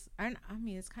sports. I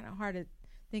mean it's kind of hard to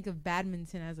think of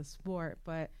badminton as a sport,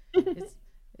 but it's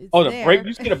oh, there. break!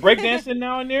 You see the breakdancing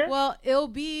now and there. Well, it'll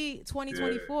be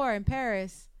 2024 in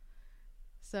Paris.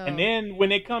 So and then when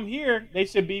they come here, they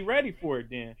should be ready for it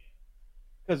then,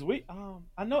 because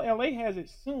I know LA has it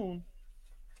soon.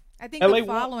 I think the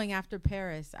following after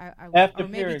Paris, after or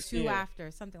maybe Paris, two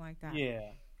after, something like that.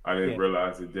 Yeah, I didn't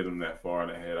realize it did them that far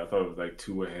ahead. I thought it was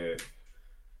 2 ahead.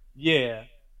 Yeah.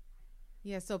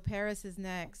 Yeah, so Paris is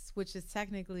next, which is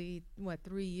technically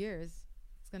 3 years.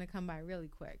 It's gonna come by really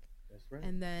quick. That's right.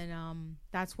 And then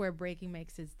that's where breaking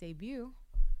makes its debut.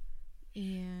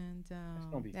 And that's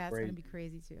gonna be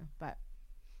crazy too. But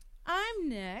I'm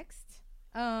next.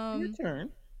 Your turn.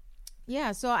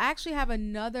 Yeah, so I actually have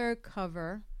another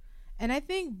cover, and I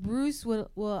think Bruce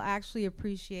will actually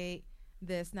appreciate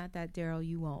this. Not that Daryl,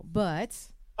 you won't, but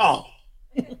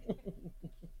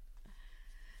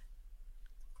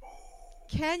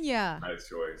Kenya. Nice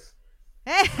choice.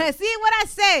 Hey, see what I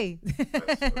say?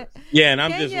 Yeah, and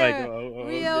I'm Kenya, just like,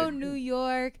 Rio, New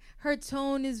York. Her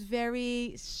tone is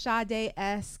very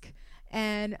Sade-esque,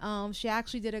 and she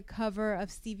actually did a cover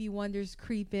of Stevie Wonder's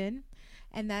 "Creepin',"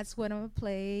 and that's what I'm gonna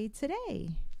play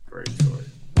today. Great choice.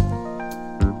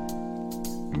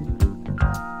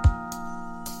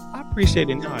 I appreciate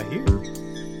it now. I hear it.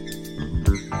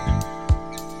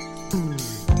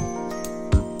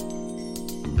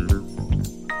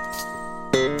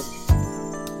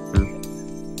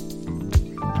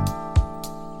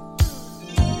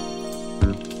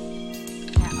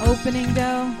 Opening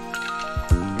though.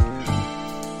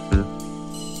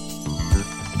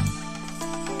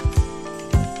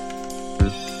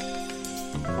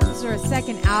 This is her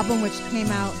second album, which came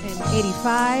out in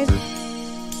 '85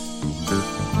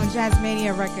 on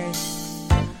Jazzmania Records.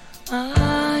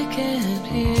 I can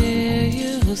hear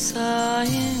you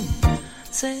sighing,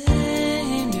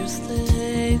 saying you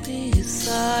stay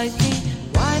beside me.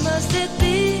 Why must it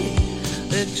be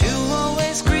that you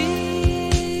always grieve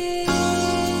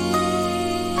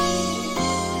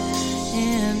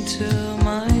into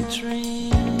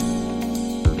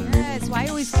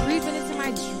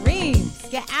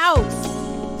Get out.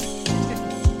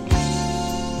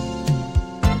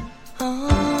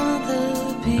 On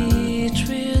the beach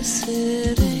we're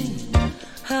sitting,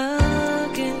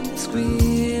 hugging,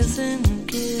 squeezing,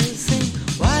 kissing.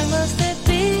 Why must it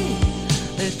be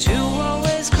that you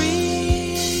always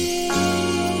creep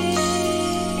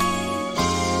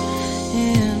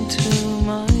into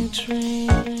my dream?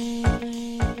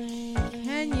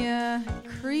 Kenya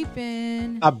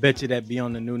creeping. I bet you that be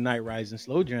on the new Night Rise and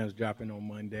Slow Jams dropping on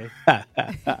Monday.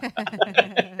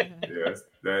 Yes,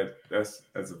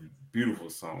 that's a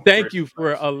beautiful song. Thank Great you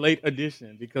for selection. a late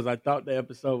addition because I thought the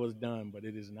episode was done, but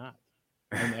it is not.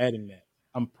 I'm adding that.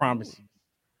 I'm promising.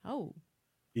 Oh.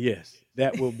 Yes,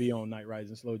 that will be on Night Rise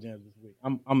and Slow Jams this week.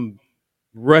 I'm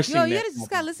rushing. Yo, you that just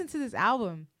gotta listen to this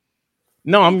album.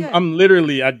 No, Pretty good. I'm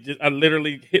literally I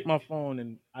literally hit my phone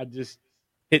and I just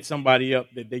hit somebody up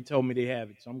that they told me they have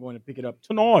it, so I'm going to pick it up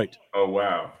tonight. Oh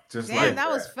wow, just Damn, like that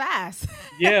was fast.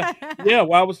 Yeah,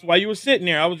 while you were sitting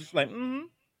there, I was just like,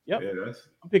 yep, Yeah, that's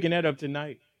I'm picking that up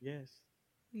tonight. Yes.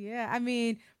 Yeah, I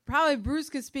mean, probably Bruce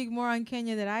could speak more on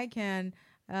Kenya than I can.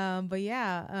 But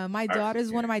yeah, my daughter's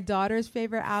one of my daughter's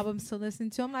favorite albums to listen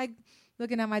to. I'm like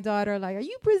looking at my daughter like, are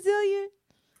you Brazilian?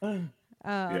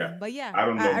 yeah. But yeah, I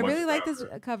don't know I much really like about this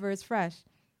her. cover. It's fresh.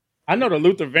 I know the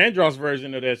Luther Vandross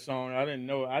version of that song. I didn't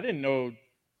know. I didn't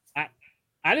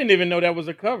even know that was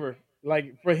a cover.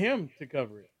 Like for him to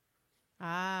cover it.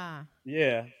 Ah.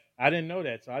 Yeah, I didn't know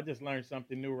that, so I just learned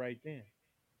something new right then.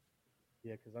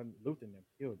 Yeah, because Luther and them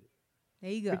killed it.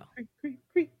 There you go.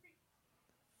 Creep.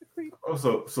 Oh,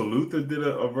 so Luther did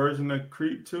a version of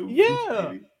Creep too?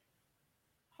 Yeah.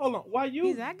 Hold on, why you?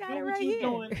 He's, I got doing it what right you here.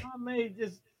 doing? I may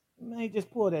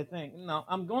just pull that thing. No,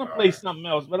 I'm gonna play something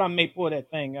else, but I may pull that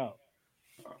thing out.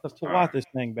 Because Tawatha's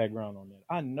thing background on that.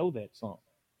 I know that song.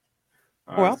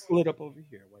 Or I'll pull it up over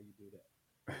here while you do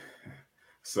that.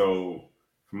 So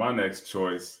for my next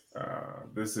choice,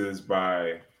 this is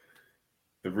by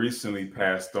the recently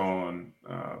passed on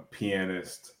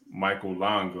pianist Michael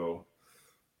Longo.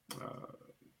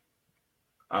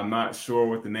 I'm not sure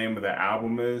what the name of the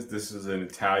album is. This is an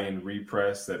Italian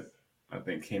repress that I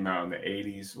think came out in the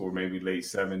 80s or maybe late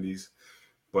 70s.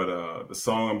 But the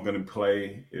song I'm going to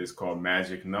play is called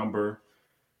Magic Number.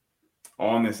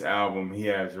 On this album, he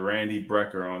has Randy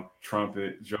Brecker on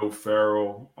trumpet, Joe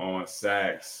Farrell on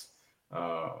sax,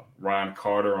 Ron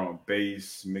Carter on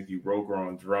bass, Mickey Roker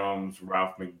on drums,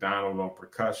 Ralph McDonald on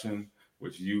percussion,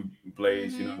 which you,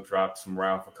 Blaze, dropped some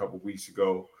Ralph a couple weeks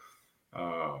ago.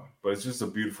 But it's just a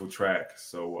beautiful track.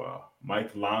 So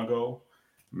Mike Longo,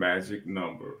 Magic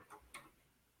Number.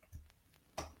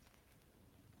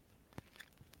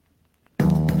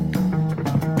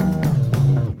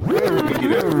 Let me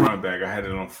get that front back. I had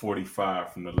it on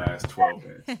 45 from the last 12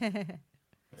 inch. There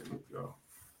we go.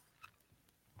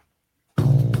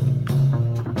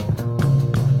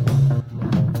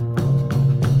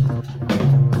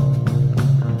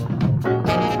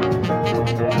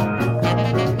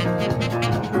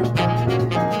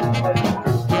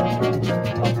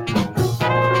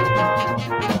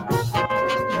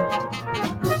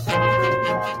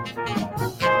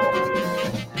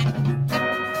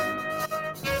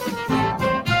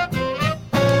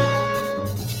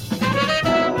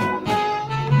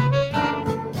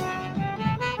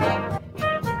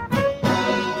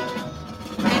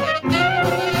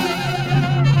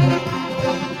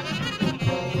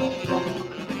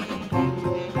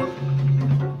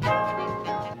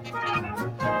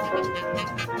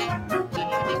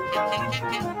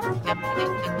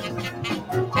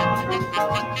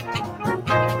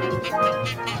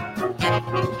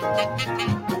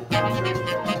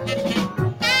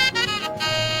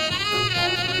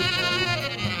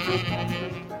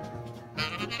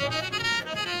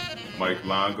 Mike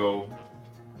Longo,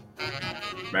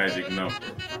 Magic Number.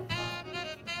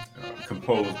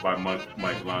 Composed by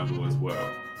Mike Longo as well.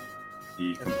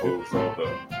 He composed all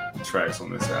the tracks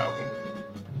on this album.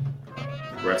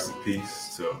 Rest in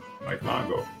peace to Mike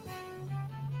Longo.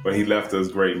 But he left us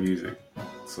great music,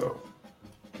 so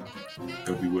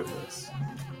he'll be with us.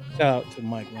 Shout out to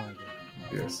Mike Longo.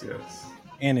 Yes.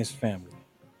 And his family.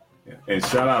 Yeah. And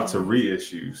shout out to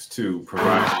Reissues too,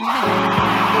 providing.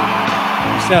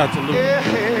 Shout out to Luke.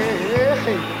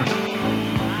 Hey.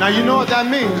 Now you know what that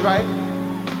means, right?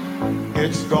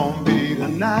 It's gonna be the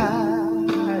night.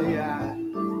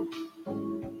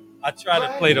 I try to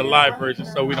play the live version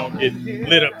so we don't get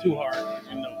lit up too hard.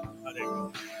 You know how that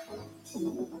goes.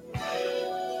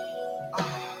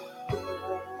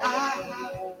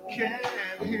 I can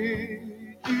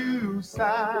hear you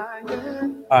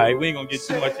sighing. All right, we ain't gonna get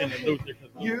too much into Luther because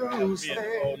You that'll be in a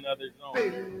stay whole nother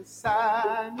zone.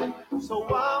 beside me. So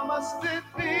why must it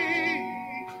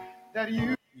be that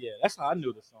you? Yeah, that's how I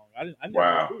knew the song. I never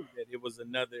Wow. knew that it was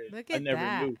another. Look I at never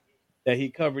that. knew that he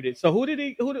covered it. So who did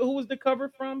he? Who was the cover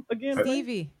from again? Frank?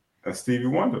 Stevie. That's Stevie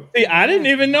Wonder. See, I didn't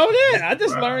even know that. I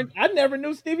just Wow. learned. I never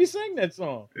knew Stevie sang that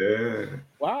song. Yeah.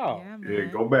 Wow. Yeah, Yeah,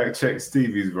 man. go back, check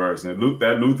Stevie's version.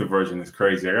 That Luther version is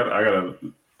crazy.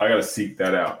 I gotta seek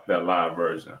that out, that live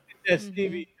version. That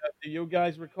Stevie. Do you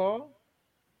guys recall?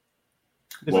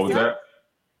 What was that?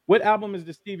 What album is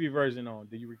the Stevie version on?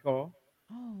 Do you recall?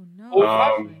 Oh no. Oh,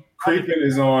 actually. Creeping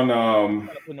is on. I'm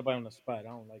not putting nobody on the spot. I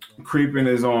don't like that. Creeping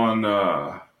is on.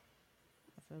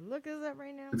 So look us up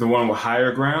right now. It's the one with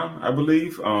Higher Ground, I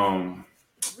believe. Really?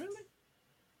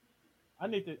 I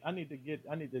need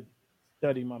to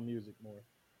study my music more.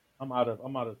 I'm out of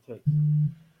touch.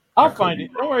 I'll find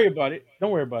it. Don't worry about it.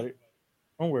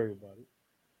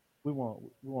 We won't.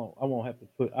 I won't have to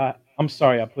put. I'm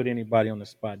sorry I put anybody on the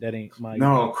spot. That ain't my.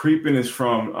 No, Creeping is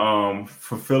from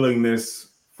Fulfilling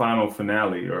This Final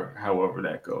Finale, or however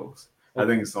that goes. I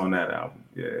think it's on that album.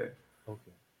 Yeah.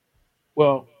 Okay.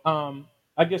 Well,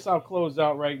 I guess I'll close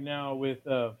out right now with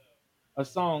a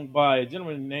song by a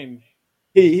gentleman named.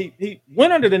 He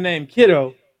went under the name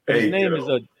Kiddo. But his name is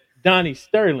Donnie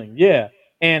Sterling. Yeah,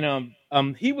 and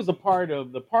he was a part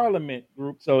of the Parliament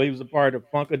group, so he was a part of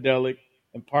Funkadelic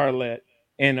and Parlet,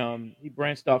 and he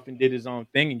branched off and did his own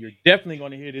thing. And you're definitely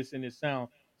going to hear this in his sound.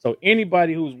 So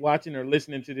anybody who's watching or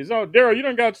listening to this, oh, Daryl, you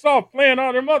done got soft playing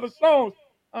all them other songs.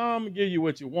 I'm gonna give you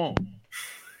what you want.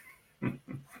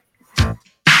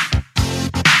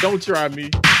 Don't try me.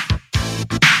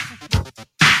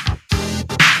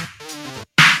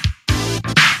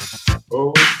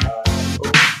 Oh,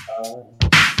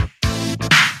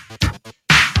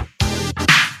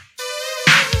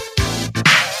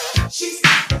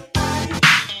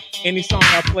 Any song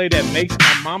I play that makes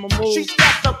my mama move, She's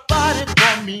got the body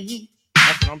for me.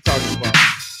 that's what I'm talking about.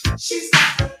 She's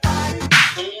got the body.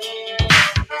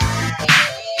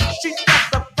 She's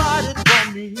got the body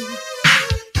for me.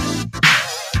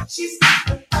 She's got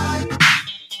the body.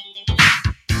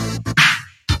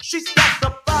 She's got the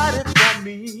body for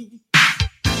me.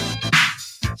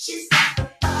 She's got the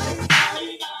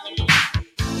body.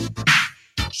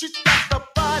 She's got the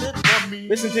body for me.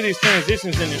 Listen to these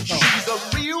transitions in this song. She's a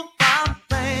real fine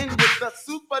thing with a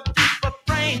super duper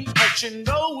brain, and she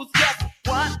knows just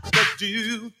what to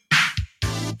do.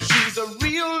 She's a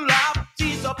real life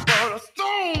teaser, but a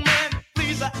strong man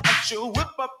pleaser, and she'll whip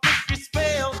a freaky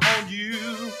spell on you.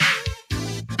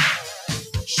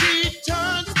 She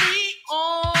turns me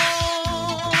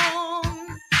on.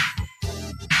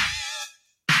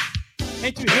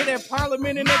 Can't you hear that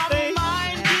Parliament in that thing?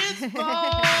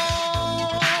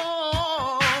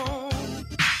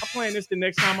 I'm playing this the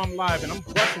next time I'm live, and I'm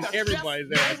busting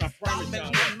everybody's ass. I promise y'all.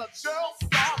 When the girl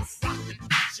starts rocking,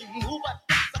 she move her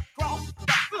hips across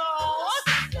the floor.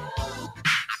 I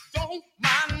don't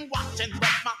mind watching, but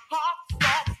my heart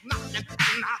starts knocking,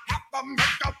 and I have to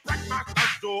make her break my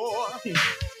door.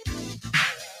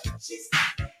 She's got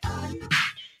the body.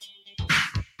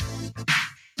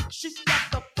 She's got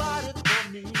the body for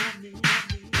me.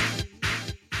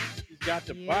 She's got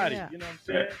the body. Yeah. You know what I'm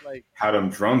saying? Like how them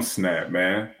drums snap,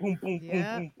 man. boom, boom,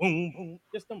 Yeah. boom, boom, boom, boom.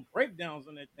 Just them breakdowns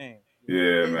on that thing.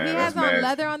 Yeah, man. He That's has on nasty.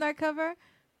 leather on that cover.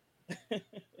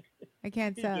 I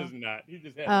can't He tell. does not. He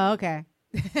just has. Oh, okay.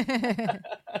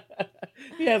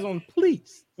 He has on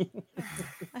pleats.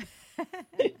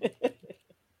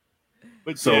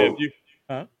 But So- yeah, if you,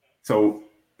 So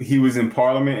he was in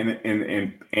Parliament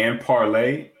and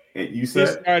Parlay. You he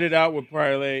said started out with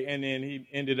Parlay, and then he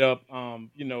ended up,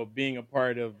 being a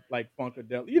part of like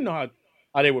Funkadelic. You know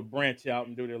how they would branch out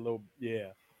and do their little,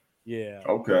 yeah.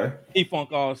 okay.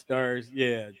 Funk All Stars,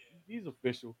 yeah. He's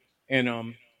official,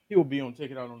 and he will be on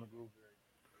Take It Out on the Groove.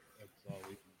 That's all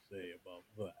we can say about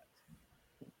that.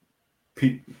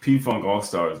 P Funk All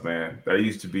Stars, man. That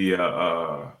used to be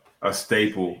a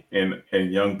staple in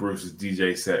Young Bruce's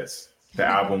DJ sets. The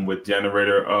album with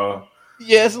Generator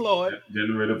Yes, Lord.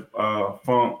 Generator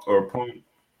Funk or Punk.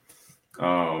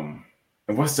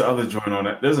 And what's the other joint on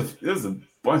that? There's a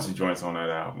bunch of joints on that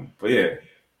album. But yeah,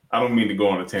 I don't mean to go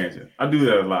on a tangent. I do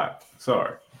that a lot.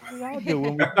 Sorry. We all do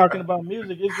when we're talking about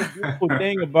music. It's the beautiful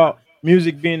thing about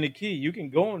music being the key. You can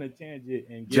go on a tangent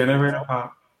and get Generator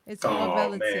Pop. It's all Oh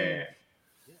relative. man.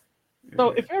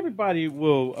 So if everybody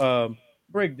will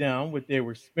break down what they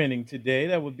were spending today,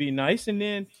 that would be nice. And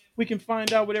then we can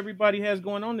find out what everybody has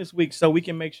going on this week so we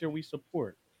can make sure we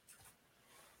support.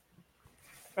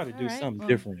 Try to do right, something well.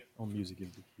 different on Music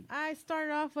is the Key. I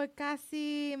started off with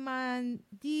Kasi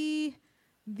Mandi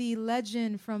the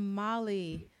legend from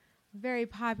Mali, very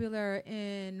popular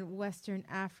in Western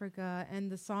Africa. And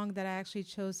the song that I actually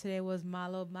chose today was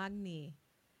Malo Magni.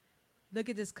 Look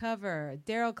at this cover.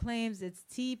 Daryl claims it's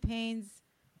T-Pain's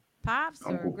pops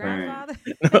or Uncle Pain. grandfather.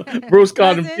 Bruce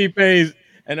called him Cousin? T-Pains,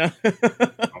 and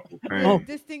Uncle Pain.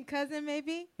 Distant cousin,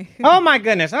 maybe. oh my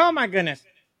goodness, oh my goodness.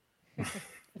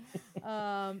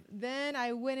 Then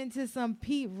I went into some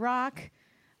Pete Rock,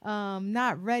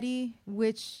 Not Ready,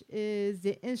 which is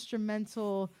the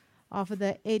instrumental off of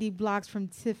the 80 Blocks from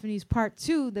Tiffany's Part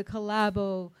 2, the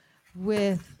collabo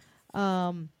with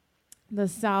the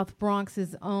South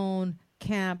Bronx's own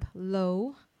Camp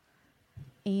Low.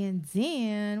 And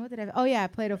then, what did I? Oh, yeah, I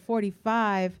played a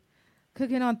 45,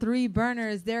 Cooking on Three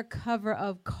Burners, their cover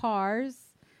of Cars.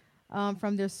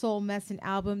 From their Soul Messin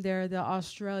album. They're the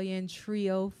Australian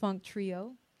funk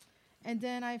trio. And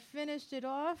then I finished it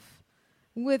off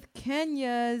with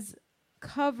Kenya's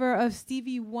cover of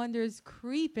Stevie Wonder's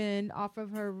Creepin' off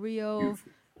of her Rio,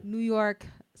 New York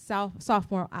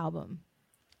sophomore album.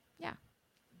 Yeah.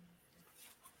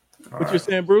 What you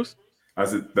saying, Bruce? I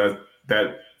said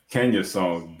that Kenya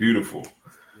song, beautiful.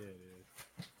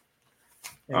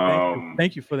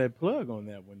 Thank you for that plug on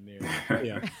that one there.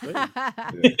 Yeah.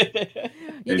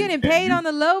 You're getting paid on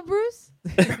the low, Bruce?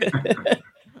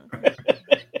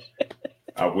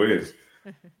 I wish.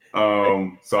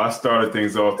 So I started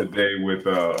things off today with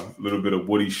a little bit of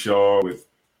Woody Shaw with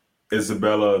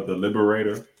Isabella the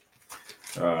Liberator.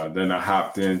 Then I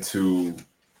hopped into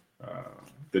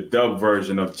the dub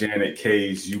version of Janet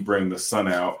Kaye's You Bring the Sun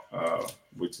Out,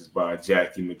 which is by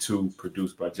Jackie Matu,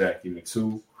 produced by Jackie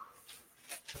Matu.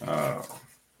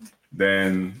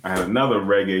 Then I had another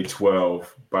Reggae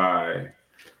 12 by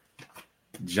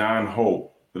John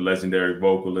Hope, the legendary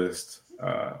vocalist,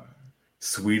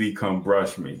 Sweetie Come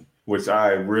Brush Me, which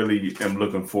I really am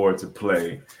looking forward to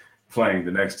playing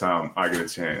the next time I get a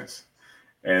chance.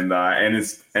 And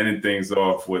it's ending things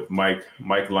off with Mike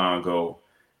Longo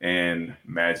and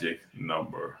Magic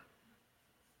Number.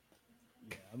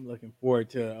 I'm looking forward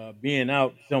to being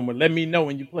out somewhere. Let me know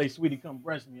when you play Sweetie Come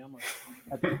Brush Me. I'm gonna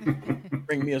have to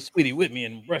bring me a sweetie with me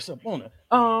and brush up on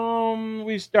her.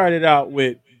 We started out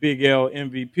with Big L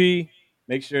MVP.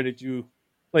 Make sure that you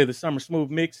play the Summer Smooth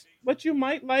mix, but you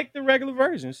might like the regular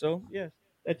version. So yes,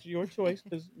 that's your choice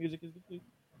because music is the key.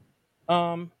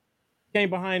 Came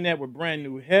behind that with Brand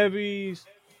New Heavies.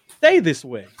 Stay This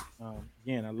Way.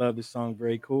 Again, I love this song.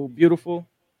 Very cool, beautiful.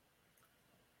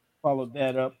 Followed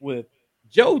that up with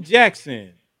Joe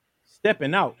Jackson,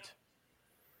 Stepping Out,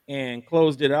 and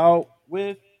closed it out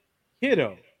with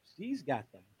Kiddo. She's got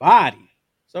the body.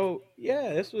 So,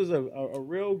 yeah, this was a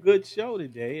real good show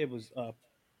today. It was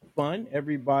fun.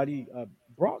 Everybody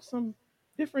brought some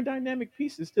different dynamic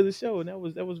pieces to the show, and that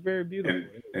was very beautiful.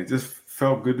 And it just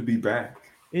felt good to be back.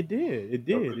 It did.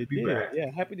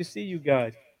 Yeah, happy to see you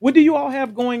guys. What do you all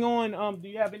have going on? Do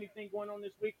you have anything going on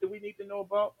this week that we need to know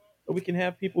about? So we can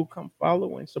have people come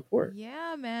follow and support.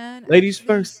 Yeah, man. Ladies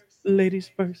first. Ladies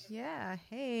first. Yeah.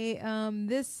 Hey,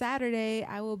 this Saturday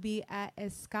I will be at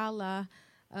Escala,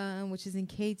 which is in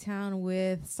K-Town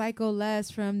with Psycho Les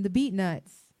from the Beat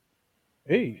Nuts.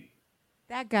 Hey.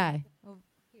 That guy. Over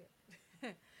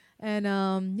here.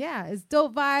 And yeah, it's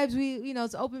dope vibes.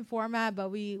 It's open format, but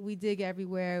we dig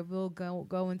everywhere. We'll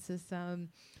go into some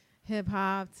hip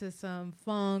hop, to some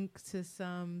funk, to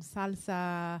some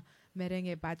salsa,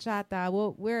 merengue, bachata.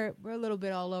 We're a little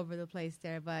bit all over the place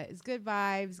there, but it's good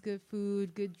vibes, good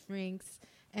food, good drinks,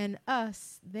 and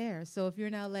us there. So if you're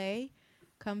in LA,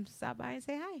 come stop by and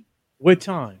say hi. What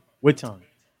time?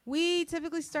 We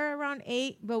typically start around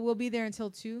 8, but we'll be there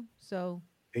until 2. So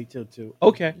 8 till 2.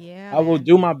 Okay. Yeah. I will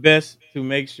do my best to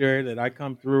make sure that I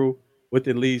come through with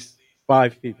at least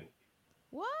 5 people.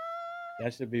 What?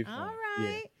 That should be fun. All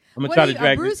right. Yeah. I'm gonna try to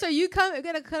drag Bruce, are you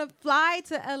gonna fly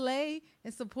to LA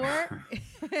and support?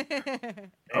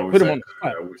 I wish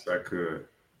I could.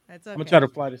 That's okay. I'm gonna try to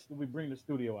fly this. We bring the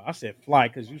studio out. I said fly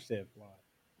because you said fly.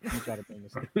 I'm gonna try to bring the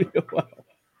studio out.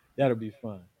 That'll be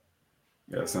fun.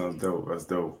 Yeah, that sounds dope. That's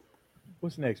dope.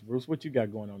 What's next, Bruce? What you got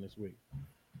going on this week?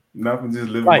 Nothing. Just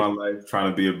living my life,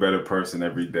 trying to be a better person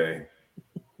every day.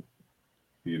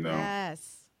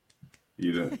 Yes.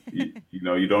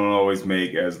 You don't always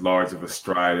make as large of a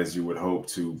stride as you would hope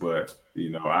to, but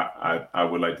I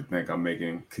would like to think I'm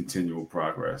making continual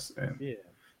progress, and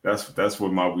that's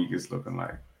what my week is looking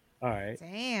like. All right.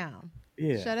 Damn.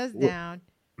 Yeah. Shut us down.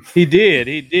 He did.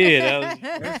 I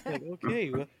was like,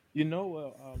 okay. Well,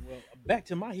 back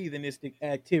to my heathenistic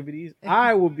activities.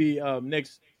 I will be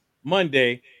next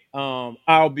Monday.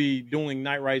 I'll be doing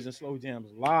Night Rise and Slow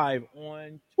Jams live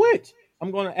on Twitch. I'm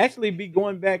going to actually be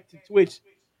going back to Twitch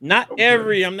Not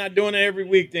Okay. I'm not doing it every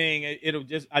week thing. It'll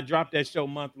just I drop that show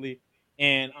monthly,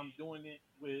 and I'm doing it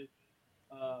with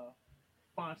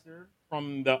sponsor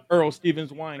from the Earl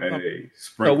Stevens Wine Company. Hey,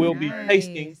 So sprinkle we'll me, be man.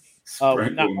 tasting. Nice. Not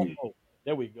Sprinkle me. oh,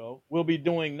 there we go. We'll be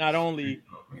doing not only,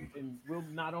 Sprinkle me. and we'll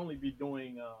not only be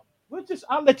doing. We'll just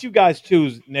I'll let you guys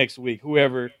choose next week.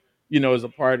 Whoever is a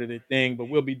part of the thing, but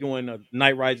we'll be doing a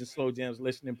Night Rides and Slow Jams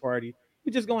listening party.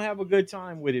 We're just gonna have a good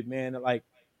time with it, man. Like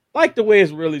the way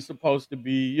it's really supposed to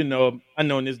be. I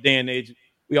know in this day and age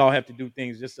we all have to do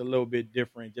things just a little bit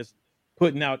different. Just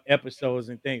putting out episodes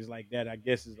and things like that, I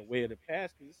guess, is the way of the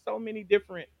past because there's so many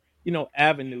different,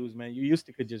 avenues, man. You used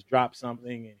to could just drop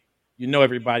something and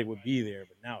everybody would be there,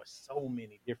 but now it's so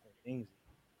many different things.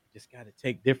 You just got to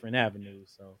take different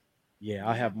avenues. So, yeah,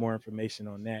 I'll Yeah. have more information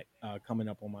on that coming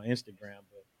up on my Instagram.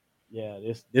 But yeah,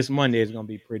 this Monday is gonna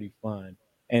be pretty fun,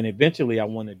 and eventually I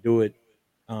want to do it,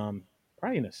 um,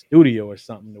 probably in a studio or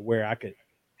something to where I could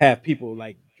have people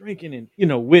like drinking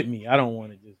and with me. I don't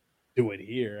want to just do it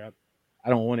here. I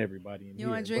don't want everybody in You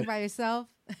want here, to drink but by yourself?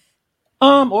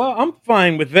 well, I'm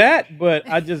fine with that, but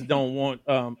I just don't want.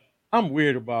 I'm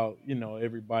weird about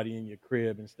everybody in your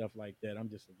crib and stuff like that. I'm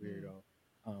just a Mm.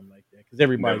 weirdo, like that because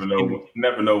everybody's in the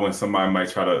Never know when somebody might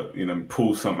try to,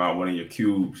 pull something out one of your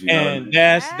cubes. You know what I and mean?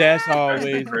 that's Ah! That's the always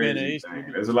been an crazy issue. thing.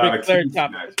 The There's a lot Ric of Flair cube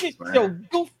topic. snatchers, Get your man.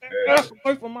 goofy Yeah. ass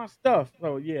away from my stuff.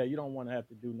 So yeah, you don't want to have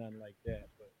to do nothing like that.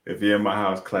 But If you're in my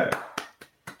house, clap.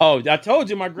 oh, I told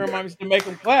you my grandma used to make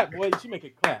them clap. Boy, she make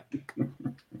it clap.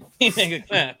 He make it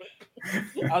clap.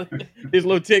 These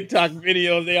little TikTok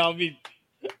videos, they all be.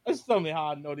 That's tell me how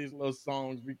I know these little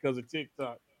songs because of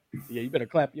TikTok. Yeah, you better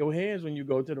clap your hands when you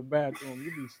go to the bathroom.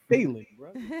 You be stealing,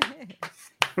 bro.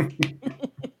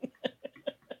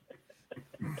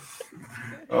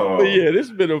 But Oh, yeah, this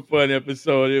has been a fun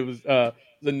episode. It was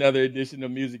another edition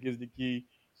of Music is the Key.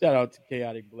 Shout out to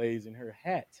Chaotic Blaze and her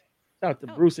hat. Shout out to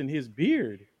Oh, Bruce and his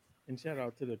beard. And shout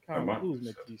out to the I Kyle might,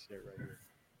 Kuzma t-shirt right here.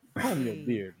 Comb your hey.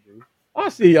 beard, Bruce.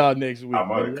 I'll see y'all next I week, might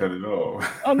man. have cut it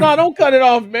off. Oh no, don't cut it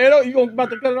off, man. You gonna about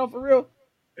to cut it off for real?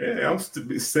 Yeah, I'm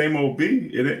still same old B.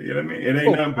 It ain't, you know what I mean? It You ain't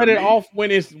gonna nothing cut but it me. off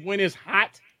when it's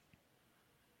hot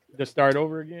to start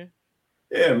over again?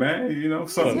 Yeah, man. His Oh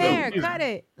Something no, new. hair, please. cut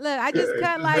it. Look, I Yeah, just it's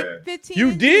cut his like hair. 15 You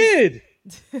inches. did.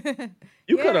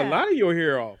 You cut a Yeah. lot of your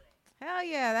hair off. Hell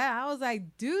yeah. I was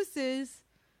like, deuces.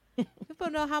 People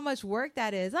know how much work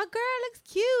that is. Oh, girl, it looks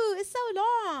cute. It's so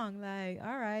long. Like,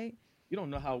 all right. You don't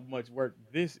know how much work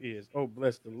this is. Oh,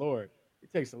 bless the Lord.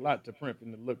 It takes a lot to print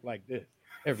them to look like this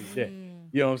every day. Mm,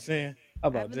 You know what I'm saying? How I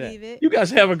about that? believe it. You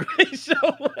guys have a great show.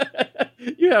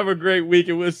 You have a great week,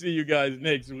 and we'll see you guys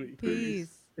next week.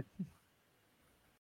 Peace.